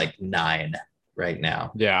 and it's like 9 right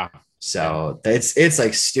now. Yeah. So it's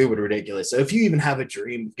like stupid ridiculous. So if you even have a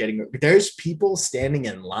dream of getting, there's people standing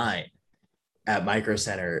in line at Micro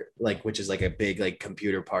Center, like which is like a big like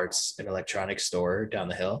computer parts and electronics store down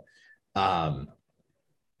the hill.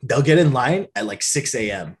 They'll get in line at like 6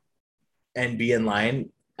 a.m. and be in line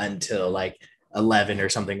until like 11 or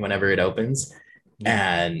something whenever it opens.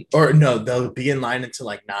 And or no, they'll be in line until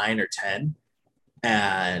like 9 or 10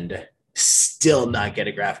 and still not get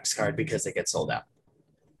a graphics card because they get sold out.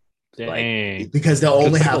 Dang. Like because they'll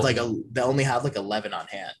only have like 11 on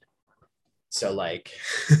hand. So like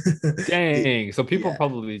dang. So people yeah.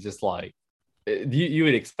 probably just like you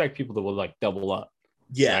would expect people to like double up.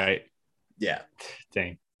 Yeah. Right? Yeah.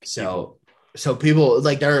 Dang. So people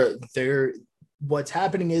like they're what's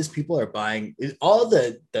happening is people are buying all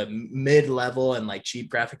the mid-level and like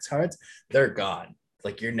cheap graphics cards, they're gone.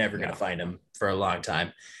 Like you're never gonna find them for a long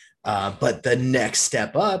time. But the next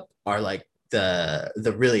step up are like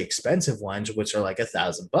the really expensive ones, which are like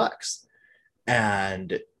 $1,000.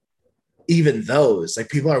 And even those, like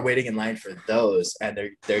people are waiting in line for those, and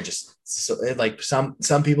they're just so like some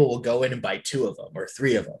people will go in and buy 2 of them or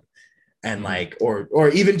 3 of them, and like or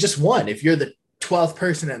even just one. If you're the 12th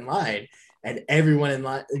person in line and everyone in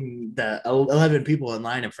line, the 11 people in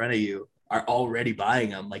line in front of you are already buying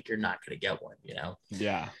them, like you're not going to get one, you know?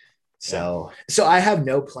 Yeah. So I have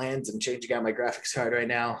no plans on changing out my graphics card right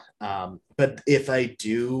now. But if I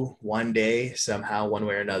do one day, somehow, one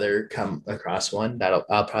way or another, come across one,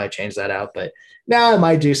 I'll probably change that out. But now I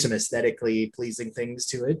might do some aesthetically pleasing things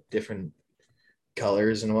to it, different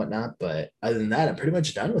colors and whatnot. But other than that, I'm pretty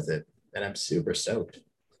much done with it, and I'm super stoked.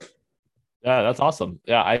 Yeah, that's awesome.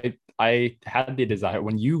 Yeah, I had the desire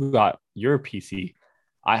when you got your PC,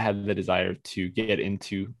 I had the desire to get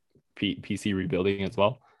into PC rebuilding as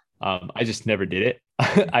well. I just never did it.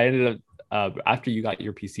 I ended up after you got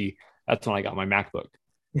your PC, that's when I got my MacBook,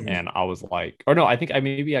 and I was like, or no, I think I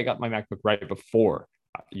got my MacBook right before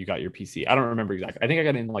you got your PC. I don't remember exactly. I think I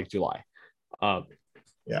got it in like July.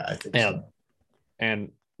 Yeah, I think so.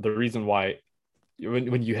 And the reason why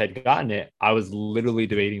when you had gotten it, I was literally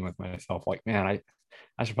debating with myself, like, man,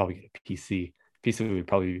 I should probably get a PC. PC would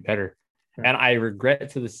probably be better. Right. And I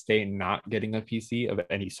regret to this day not getting a PC of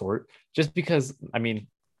any sort, just because, I mean,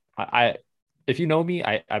 I if you know me,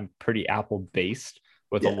 I'm pretty Apple based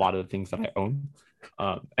with a lot of the things that I own.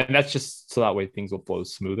 And that's just so that way things will flow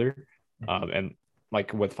smoother. And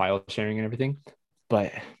like with file sharing and everything.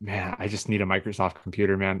 But man, I just need a Microsoft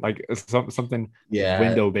computer, man. Like something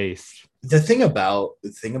window based. The thing about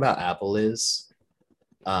Apple is,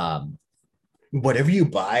 whatever you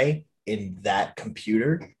buy in that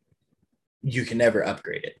computer, you can never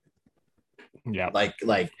upgrade it. Yeah. Like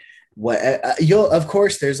what you'll of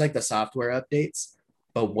course there's like the software updates,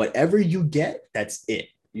 but whatever you get, that's it.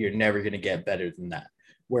 You're never gonna get better than that.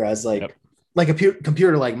 Whereas like a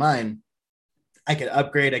computer like mine, I could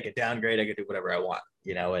upgrade, I could downgrade, I could do whatever I want,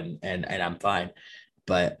 you know, and I'm fine.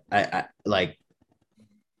 But I like,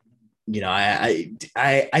 you know,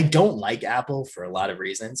 I don't like Apple for a lot of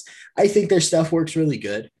reasons. I think their stuff works really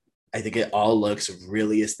good. I think it all looks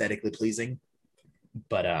really aesthetically pleasing,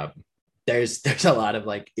 but there's a lot of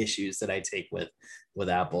like issues that I take with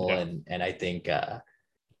Apple, and I think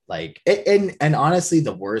like and honestly,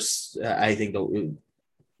 the worst I think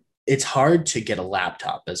it's hard to get a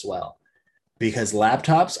laptop as well, because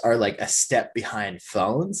laptops are like a step behind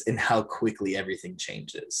phones in how quickly everything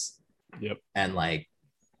changes. Yep. And like,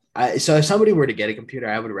 so if somebody were to get a computer,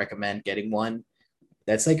 I would recommend getting one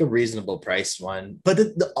that's like a reasonable price one. But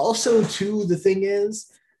also too, the thing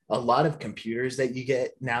is, a lot of computers that you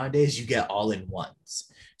get nowadays, you get all in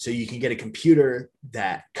ones. So you can get a computer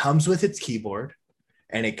that comes with its keyboard,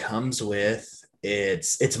 and it comes with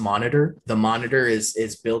its monitor. The monitor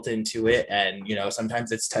is built into it, and you know,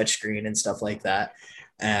 sometimes it's touchscreen and stuff like that.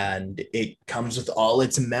 and it comes with all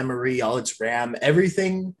its memory, all its RAM,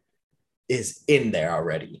 everything is in there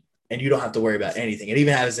already. And you don't have to worry about anything. It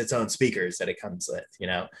even has its own speakers that it comes with, you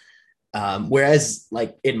know? Whereas,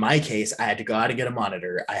 like in my case, I had to go out and get a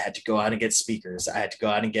monitor. I had to go out and get speakers. I had to go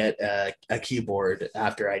out and get a keyboard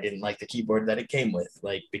after I didn't like the keyboard that it came with,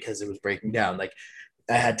 like because it was breaking down. Like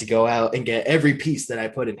I had to go out and get every piece that I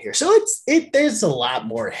put in here. So there's a lot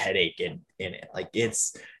more headache in it. Like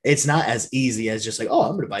it's not as easy as just like, oh,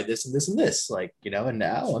 I'm gonna buy this and this and this. Like, you know, and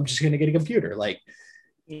now I'm just gonna get a computer. Like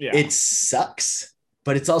it sucks,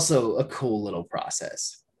 but it's also a cool little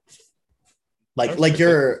process. Like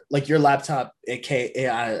your laptop,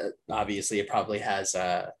 obviously it probably has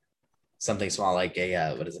something small like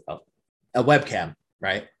a what is it called, a webcam,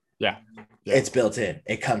 right? Yeah. It's built in,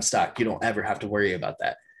 it comes stock, you don't ever have to worry about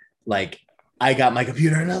that. Like I got my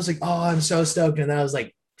computer and I was like, oh, I'm so stoked, and then I was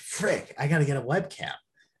like, frick, I gotta get a webcam,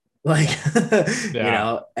 like you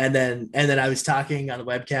know. And then I was talking on the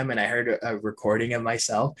webcam and I heard a recording of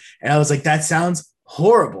myself and I was like, that sounds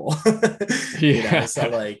horrible. You know, so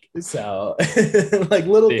like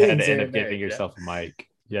little you things had to end up there, getting yourself a mic.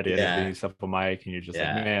 You had to end up getting yourself a mic, and you're just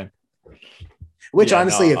like, man. Which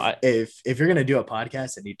honestly, if you're gonna do a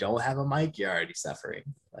podcast and you don't have a mic, you're already suffering.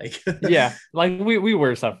 Like like we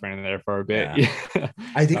were suffering there for a bit.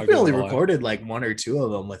 I think we only recorded like one or two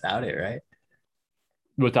of them without it, right?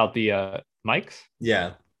 Without the mics?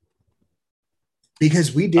 Yeah.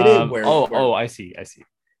 Because we did it where I see.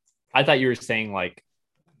 I thought you were saying like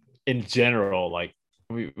in general, like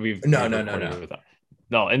we've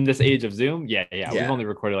no, in this age of Zoom, yeah. We've only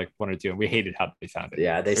recorded like one or two, and we hated how they sounded.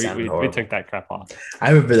 Yeah, they sounded horrible. We took that crap off. I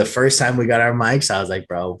remember the first time we got our mics, I was like,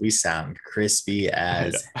 bro, we sound crispy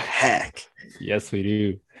as heck. Yes, we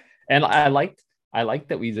do. And I like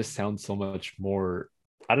that we just sound so much more,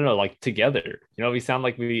 I don't know, like together. You know, we sound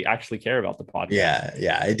like we actually care about the podcast.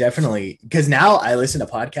 Yeah, it definitely, because now I listen to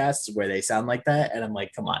podcasts where they sound like that, and I'm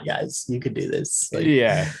like, come on, guys, you could do this. Like,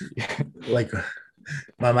 like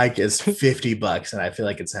my mic is $50 and I feel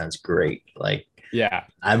like it sounds great. Like,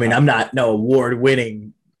 I mean, I'm not no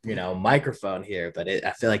award-winning, you know, microphone here, but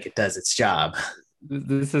I feel like it does its job.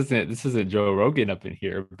 This isn't Joe Rogan up in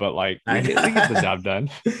here, but like we get the job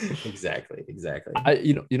done. Exactly.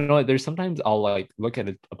 You know what? There's sometimes I'll like look at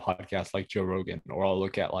a podcast like Joe Rogan, or I'll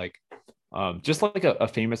look at like just like a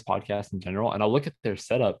famous podcast in general, and I'll look at their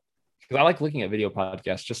setup, because I like looking at video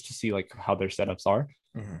podcasts just to see like how their setups are.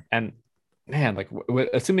 Mm-hmm. And man, like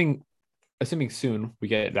assuming soon we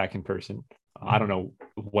get back in person, I don't know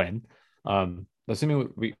when,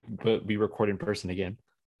 assuming we record in person again,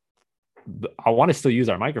 I want to still use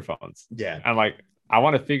our microphones. And like I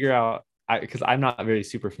want to figure out, because I'm not very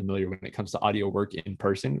super familiar when it comes to audio work in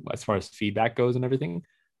person as far as feedback goes and everything.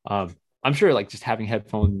 I'm sure like just having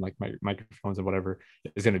headphones, like my microphones and whatever,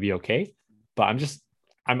 is going to be okay, but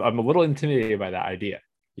I'm a little intimidated by that idea,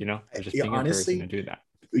 you know, just being honestly, in person and doing that.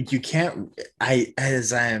 You can't,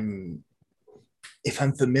 if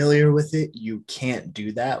I'm familiar with it, you can't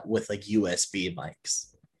do that with like USB mics.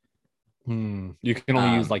 You can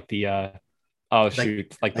only use like the like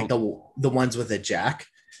the ones with a jack.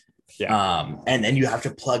 And then you have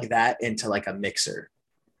to plug that into like a mixer,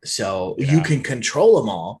 so you can control them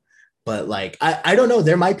all. But like I don't know,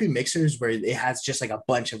 there might be mixers where it has just like a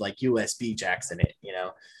bunch of like USB jacks in it, you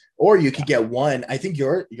know, or you could get one. I think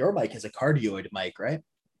your mic is a cardioid mic, right?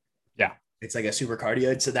 It's like a super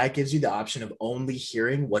cardioid, so that gives you the option of only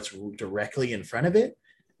hearing what's directly in front of it.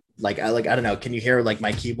 Like I don't know, can you hear like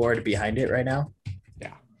my keyboard behind it right now?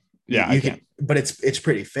 You can, but it's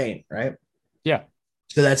pretty faint, right?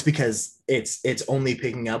 So that's because it's only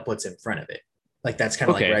picking up what's in front of it. Like that's kind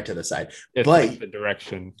of like right to the side. It's but like the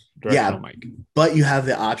directional mic. But you have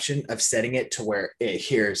the option of setting it to where it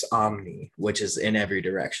hears omni, which is in every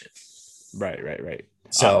direction. Right.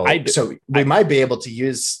 So we might be able to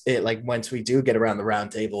use it like once we do get around the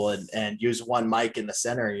round table and use one mic in the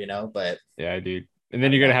center, you know. But dude. And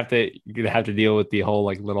then you're gonna have to deal with the whole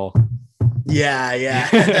like little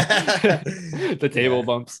the table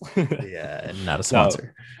bumps. Not a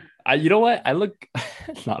sponsor. You know what? I look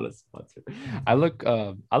not a sponsor. I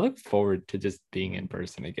look forward to just being in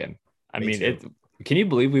person again. Can you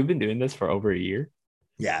believe we've been doing this for over a year?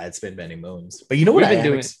 Yeah, it's been many moons. But you know what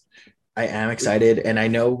I am excited, and I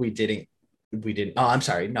know we didn't. Oh, I'm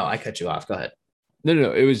sorry. No, I cut you off. Go ahead.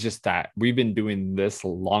 No. It was just that we've been doing this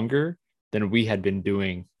longer than we had been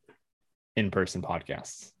doing in-person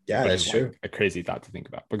podcasts. Yeah, that's true. Like a crazy thought to think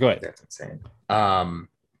about. But go ahead. That's insane.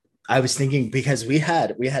 I was thinking, because we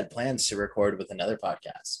had plans to record with another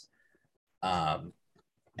podcast.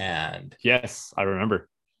 And yes, I remember.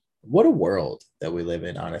 What a world that we live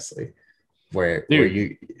in, honestly. where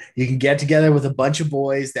you can get together with a bunch of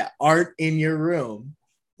boys that aren't in your room,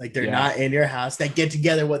 like they're not in your house, that get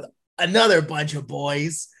together with another bunch of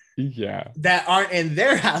boys that aren't in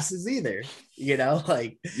their houses either.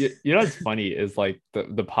 Like what's funny is like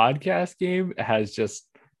the podcast game has just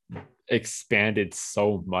expanded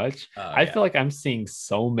so much. I feel like I'm seeing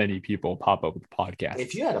so many people pop up with podcasts.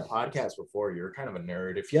 If you had a podcast before, you're kind of a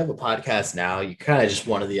nerd. If you have a podcast now, you kind of just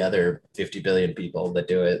one of the other 50 billion people that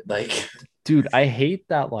do it. Like, dude, I hate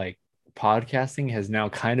that like podcasting has now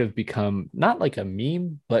kind of become not like a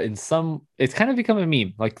meme, but it's kind of become a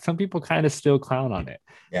meme. Like some people kind of still clown on it.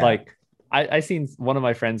 Like I seen one of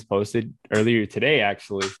my friends posted earlier today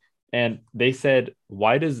actually, and they said,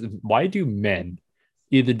 why do men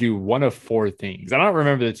either do one of four things? I don't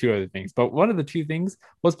remember the two other things, but one of the two things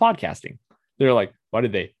was podcasting. They're like, why do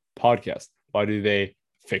they podcast? Why do they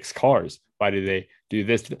fix cars? Why do they do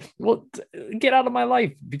this? Well, get out of my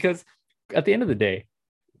life. Because at the end of the day,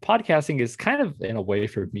 podcasting is kind of in a way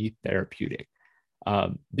for me therapeutic,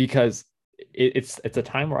 because it's a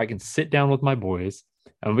time where I can sit down with my boys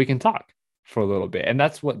and we can talk for a little bit. And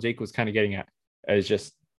that's what Jake was kind of getting at, is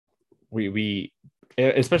just we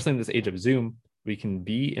especially in this age of Zoom, we can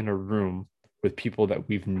be in a room with people that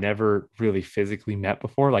we've never really physically met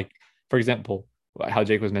before. Like, for example, how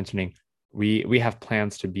Jake was mentioning, we have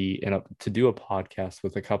plans to do a podcast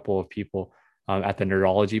with a couple of people at the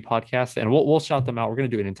Nerdology podcast, and we'll shout them out. We're going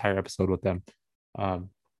to do an entire episode with them.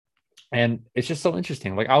 And it's just so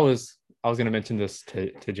interesting. Like I was going to mention this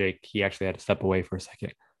to Jake. He actually had to step away for a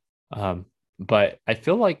second. But I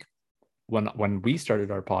feel like when we started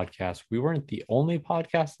our podcast, we weren't the only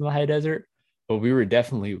podcast in the high desert, but we were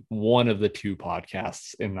definitely one of the two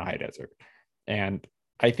podcasts in the high desert. And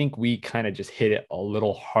I think we kind of just hit it a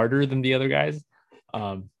little harder than the other guys.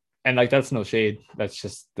 And like, that's no shade. That's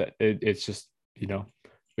just that it's just, me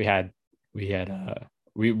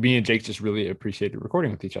and Jake just really appreciated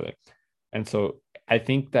recording with each other. And so I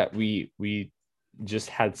think that we just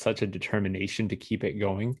had such a determination to keep it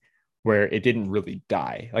going, where it didn't really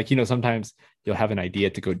die. Like, sometimes you'll have an idea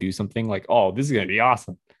to go do something like, oh, this is going to be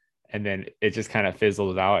awesome. And then it just kind of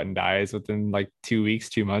fizzles out and dies within like 2 weeks,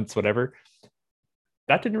 2 months, whatever.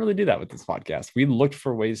 That didn't really do that with this podcast. We looked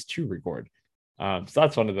for ways to record. So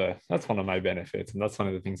that's one of my benefits. And that's one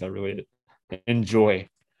of the things I really enjoy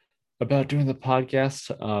about doing the podcast.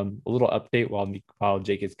 A little update while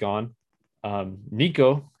Jake is gone.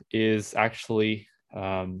 Nico is actually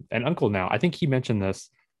an uncle now. I think he mentioned this,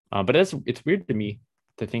 but it's weird to me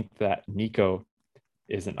to think that Nico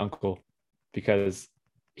is an uncle, because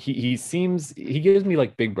he gives me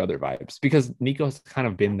like big brother vibes, because Nico's kind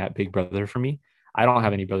of been that big brother for me. I don't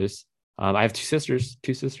have any brothers. I have two sisters,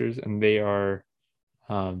 and they're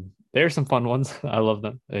some fun ones. I love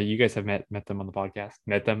them. You guys have met them on the podcast.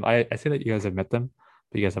 Met them. I say that you guys have met them,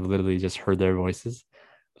 but you guys have literally just heard their voices.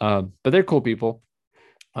 But they're cool people.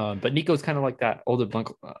 But Nico's kind of like that older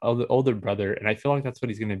brother, and I feel like that's what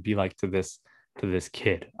he's going to be like to this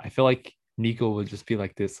kid. I feel like Nico will just be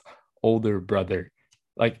like this older brother.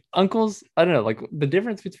 Like uncles, I don't know, like the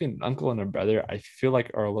difference between an uncle and a brother, I feel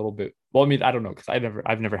like are a little bit, well, I mean, I don't know, because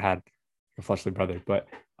I've never had a fleshly brother, but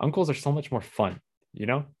uncles are so much more fun,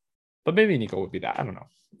 but maybe Nico would be that. I don't know.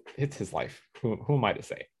 It's his life. Who am I to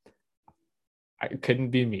say? It couldn't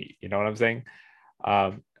be me. You know what I'm saying?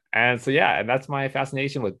 And so, yeah, and that's my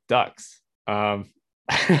fascination with ducks. I'm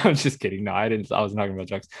just kidding. No, I didn't. I was talking about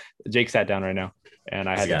ducks. Jake sat down right now, and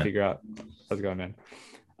I had to figure out how's it going, man.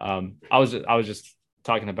 I was just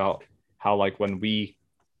talking about how, like, when we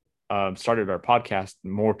started our podcast,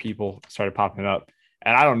 more people started popping up,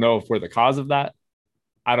 and I don't know if we're the cause of that.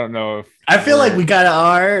 I don't know if I feel like we kind of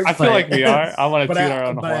are. I feel like we are. I want to toot our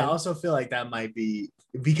own horn. But I also feel like that might be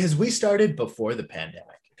because we started before the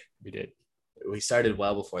pandemic. We did. We started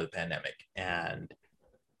well before the pandemic, and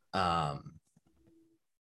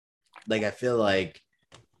like I feel like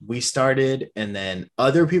we started, and then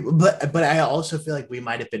other people. But I also feel like we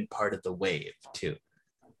might have been part of the wave too.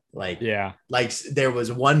 Like there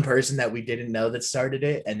was one person that we didn't know that started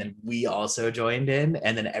it, and then we also joined in,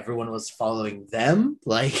 and then everyone was following them,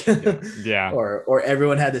 like or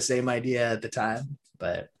everyone had the same idea at the time.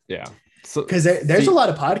 But so because there's a lot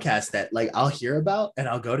of podcasts that like I'll hear about and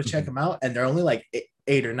I'll go to check them out, and they're only like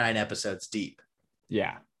 8 or 9 episodes deep.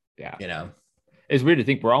 It's weird to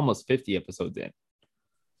think we're almost 50 episodes in,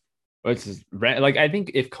 which is like, I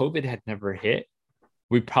think if COVID had never hit,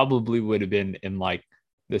 we probably would have been in like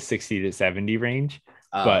the 60 to 70 range.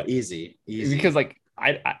 But easy because like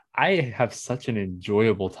I have such an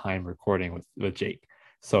enjoyable time recording with Jake,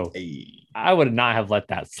 so I would not have let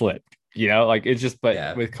that slip, like it's just,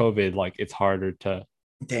 but with COVID, like it's harder to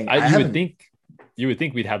Dang, You would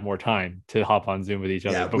think we'd have more time to hop on Zoom with each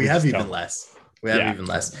other, yeah, but we we have just even don't. less. We have even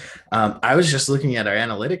less. I was just looking at our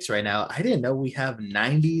analytics right now. I didn't know we have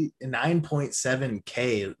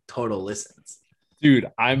 99.7K total listens. Dude,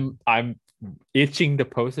 I'm itching to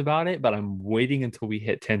post about it, but I'm waiting until we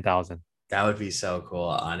hit 10,000. That would be so cool,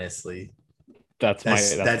 honestly. That's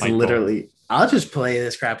That's my goal. literally. I'll just play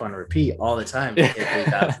this crap on repeat all the time to hit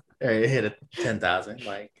 3,000 or hit a 10,000.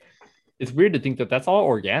 Like, It's weird to think that that's all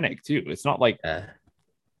organic too. It's not uh,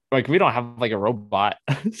 like we don't have like a robot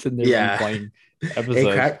sitting there yeah, replaying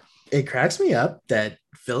episodes. it cracks me up that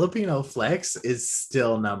Filipino Flex is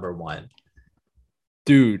still number one,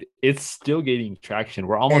 Dude, it's still gaining traction.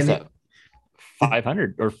 We're almost and at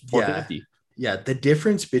 500 or yeah, 450. yeah. The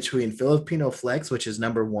difference between Filipino Flex, which is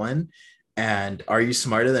number one, and Are You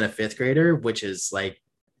Smarter Than a Fifth Grader, which is like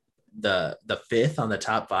the fifth on the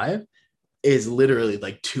top five, is literally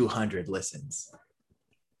like 200 listens.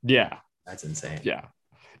 Yeah. That's insane. Yeah.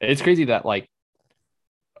 It's crazy that like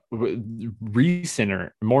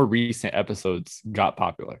more recent episodes got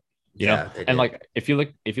popular, you know? And like if you look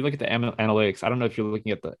at the analytics, I don't know if you're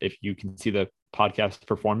looking at if you can see the podcast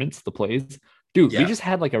performance, the plays. Dude, we just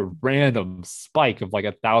had like a random spike of like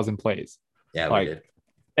 1,000 plays. Yeah, like, we did.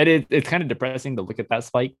 And it's kind of depressing to look at that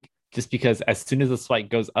spike just because as soon as the spike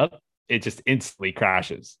goes up, it just instantly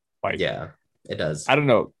crashes. Like, yeah, it does. I don't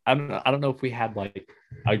know if we had like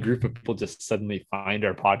a group of people just suddenly find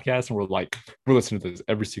our podcast and we're listening to this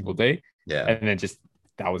every single day. Yeah. And then just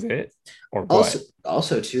that was it. Or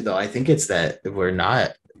also too, though, I think it's that we're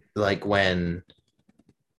not like when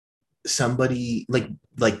somebody like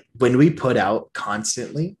when we put out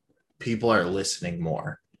constantly, people are listening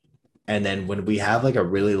more. And then when we have like a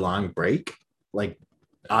really long break, like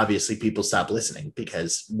obviously people stop listening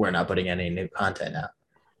because we're not putting any new content out.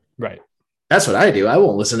 Right. That's what I do. I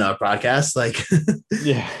won't listen to a podcast. Like,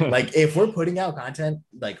 yeah. Like if we're putting out content,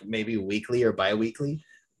 like maybe weekly or bi-weekly,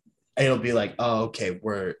 it'll be like, oh, okay,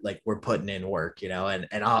 we're putting in work, you know, and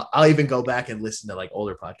I'll even go back and listen to like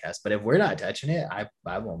older podcasts. But if we're not touching it, I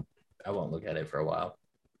won't look at it for a while.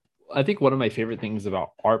 I think one of my favorite things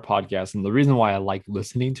about our podcast, and the reason why I like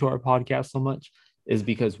listening to our podcast so much, is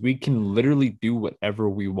because we can literally do whatever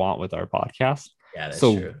we want with our podcast. Yeah, that's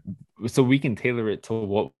true. So we can tailor it to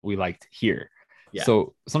what we like to hear. Yeah.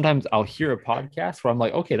 So sometimes I'll hear a podcast where I'm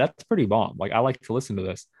like, okay, that's pretty bomb. Like I like to listen to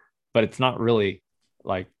this, but it's not really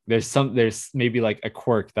like there's maybe like a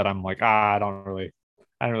quirk that I'm like, I don't really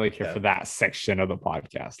care for that section of the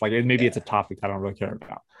podcast. Like maybe it's a topic I don't really care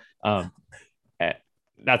about.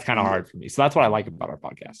 That's kind of hard for me. So that's what I like about our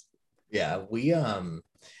podcast. Yeah, we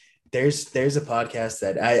there's a podcast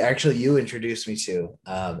that you introduced me to.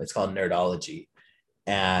 It's called Nerdology,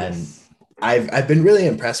 and yes. I've been really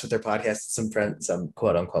impressed with their podcast. Some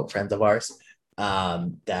quote unquote friends of ours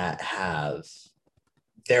that have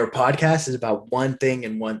their podcast is about one thing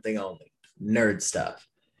and one thing only: nerd stuff.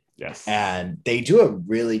 Yes, and they do a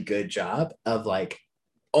really good job of like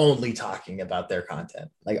only talking about their content,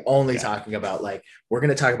 like only talking about like, we're going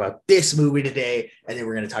to talk about this movie today, and then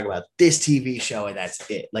we're going to talk about this TV show, and that's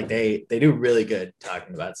it. Like they do really good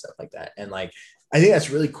talking about stuff like that. And like, I think that's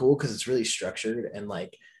really cool because it's really structured, and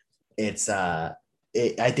like it's I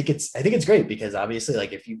think it's great because obviously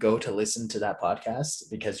like if you go to listen to that podcast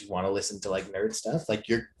because you want to listen to like nerd stuff, like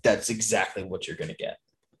that's exactly what you're going to get.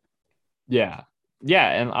 Yeah.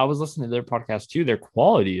 And I was listening to their podcast too. Their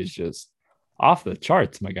quality is just off the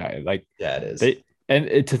charts, my guy. Like, yeah, it is.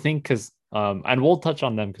 To think, because and we'll touch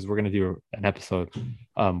on them because we're going to do an episode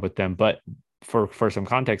with them, but for some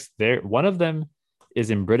context, one of them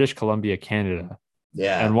is in British Columbia, Canada,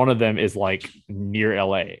 and one of them is like near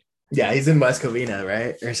LA. Yeah, he's in West Covina,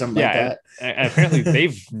 right, or something like that. And apparently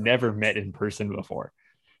they've never met in person before.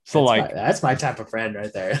 So that's my type of friend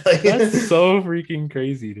right there. That's so freaking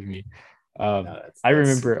crazy to me. I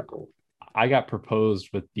remember cool. I got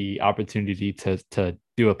proposed with the opportunity to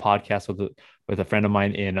do a podcast with a friend of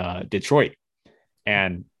mine in Detroit,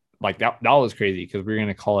 and like that was crazy because we were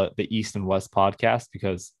gonna call it the East and West podcast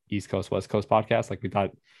because East Coast West Coast podcast. Like we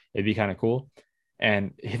thought it'd be kind of cool,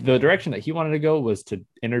 and the direction that he wanted to go was to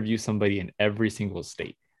interview somebody in every single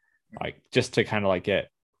state, like just to kind of like get,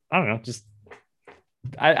 I don't know, just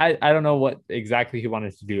I don't know what exactly he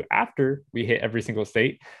wanted to do after we hit every single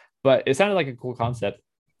state, but it sounded like a cool concept.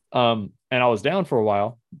 And I was down for a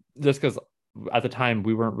while just because at the time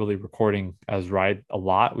we weren't really recording as Ride a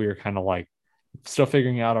lot. We were kind of like still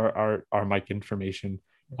figuring out our mic information.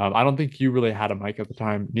 I don't think you really had a mic at the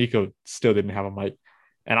time. Nico still didn't have a mic,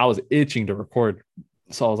 and I was itching to record.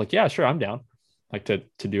 So I was like, yeah, sure, I'm down. Like to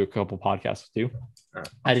do a couple podcasts with you.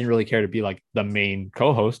 I didn't really care to be like the main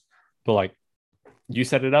co-host, but like, you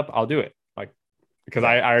set it up, I'll do it. Like, because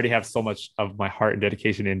I already have so much of my heart and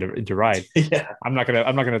dedication into Ride. Yeah. I'm not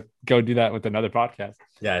gonna go do that with another podcast.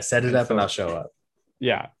 Yeah. Set it up and I'll show up.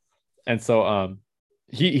 Yeah. And so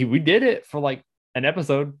we did it for like an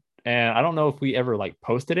episode, and I don't know if we ever like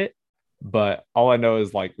posted it, but all I know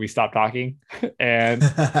is like we stopped talking, and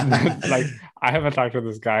like I haven't talked to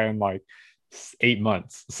this guy in like 8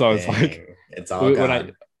 months. So it's like it's all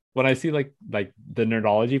gone. When I see like the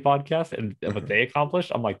Nerdology podcast and what they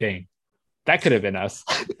accomplished, I'm like, dang, that could have been us.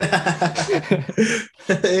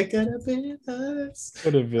 It could have been us.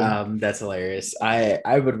 Could have been. That's hilarious.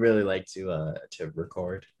 I would really like to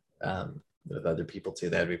record with other people too.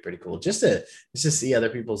 That'd be pretty cool. Just to see other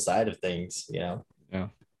people's side of things, you know. Yeah.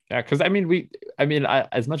 Because I mean,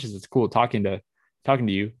 as much as it's cool talking to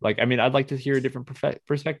you, like, I mean, I'd like to hear a different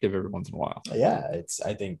perspective every once in a while. Yeah,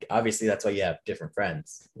 I think obviously that's why you have different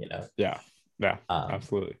friends, you know. Yeah,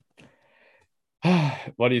 absolutely.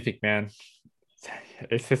 What do you think, man?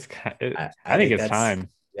 It's just I think it's time.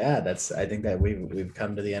 Yeah, I think that we've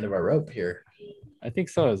come to the end of our rope here. I think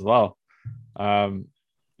so as well.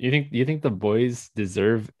 You think the boys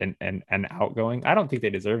deserve an outgoing? I don't think they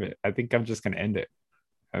deserve it. I think I'm just gonna end it.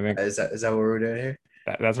 I think is that what we're doing here?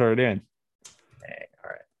 That's what we're doing. Dang, all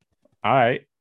right. All right.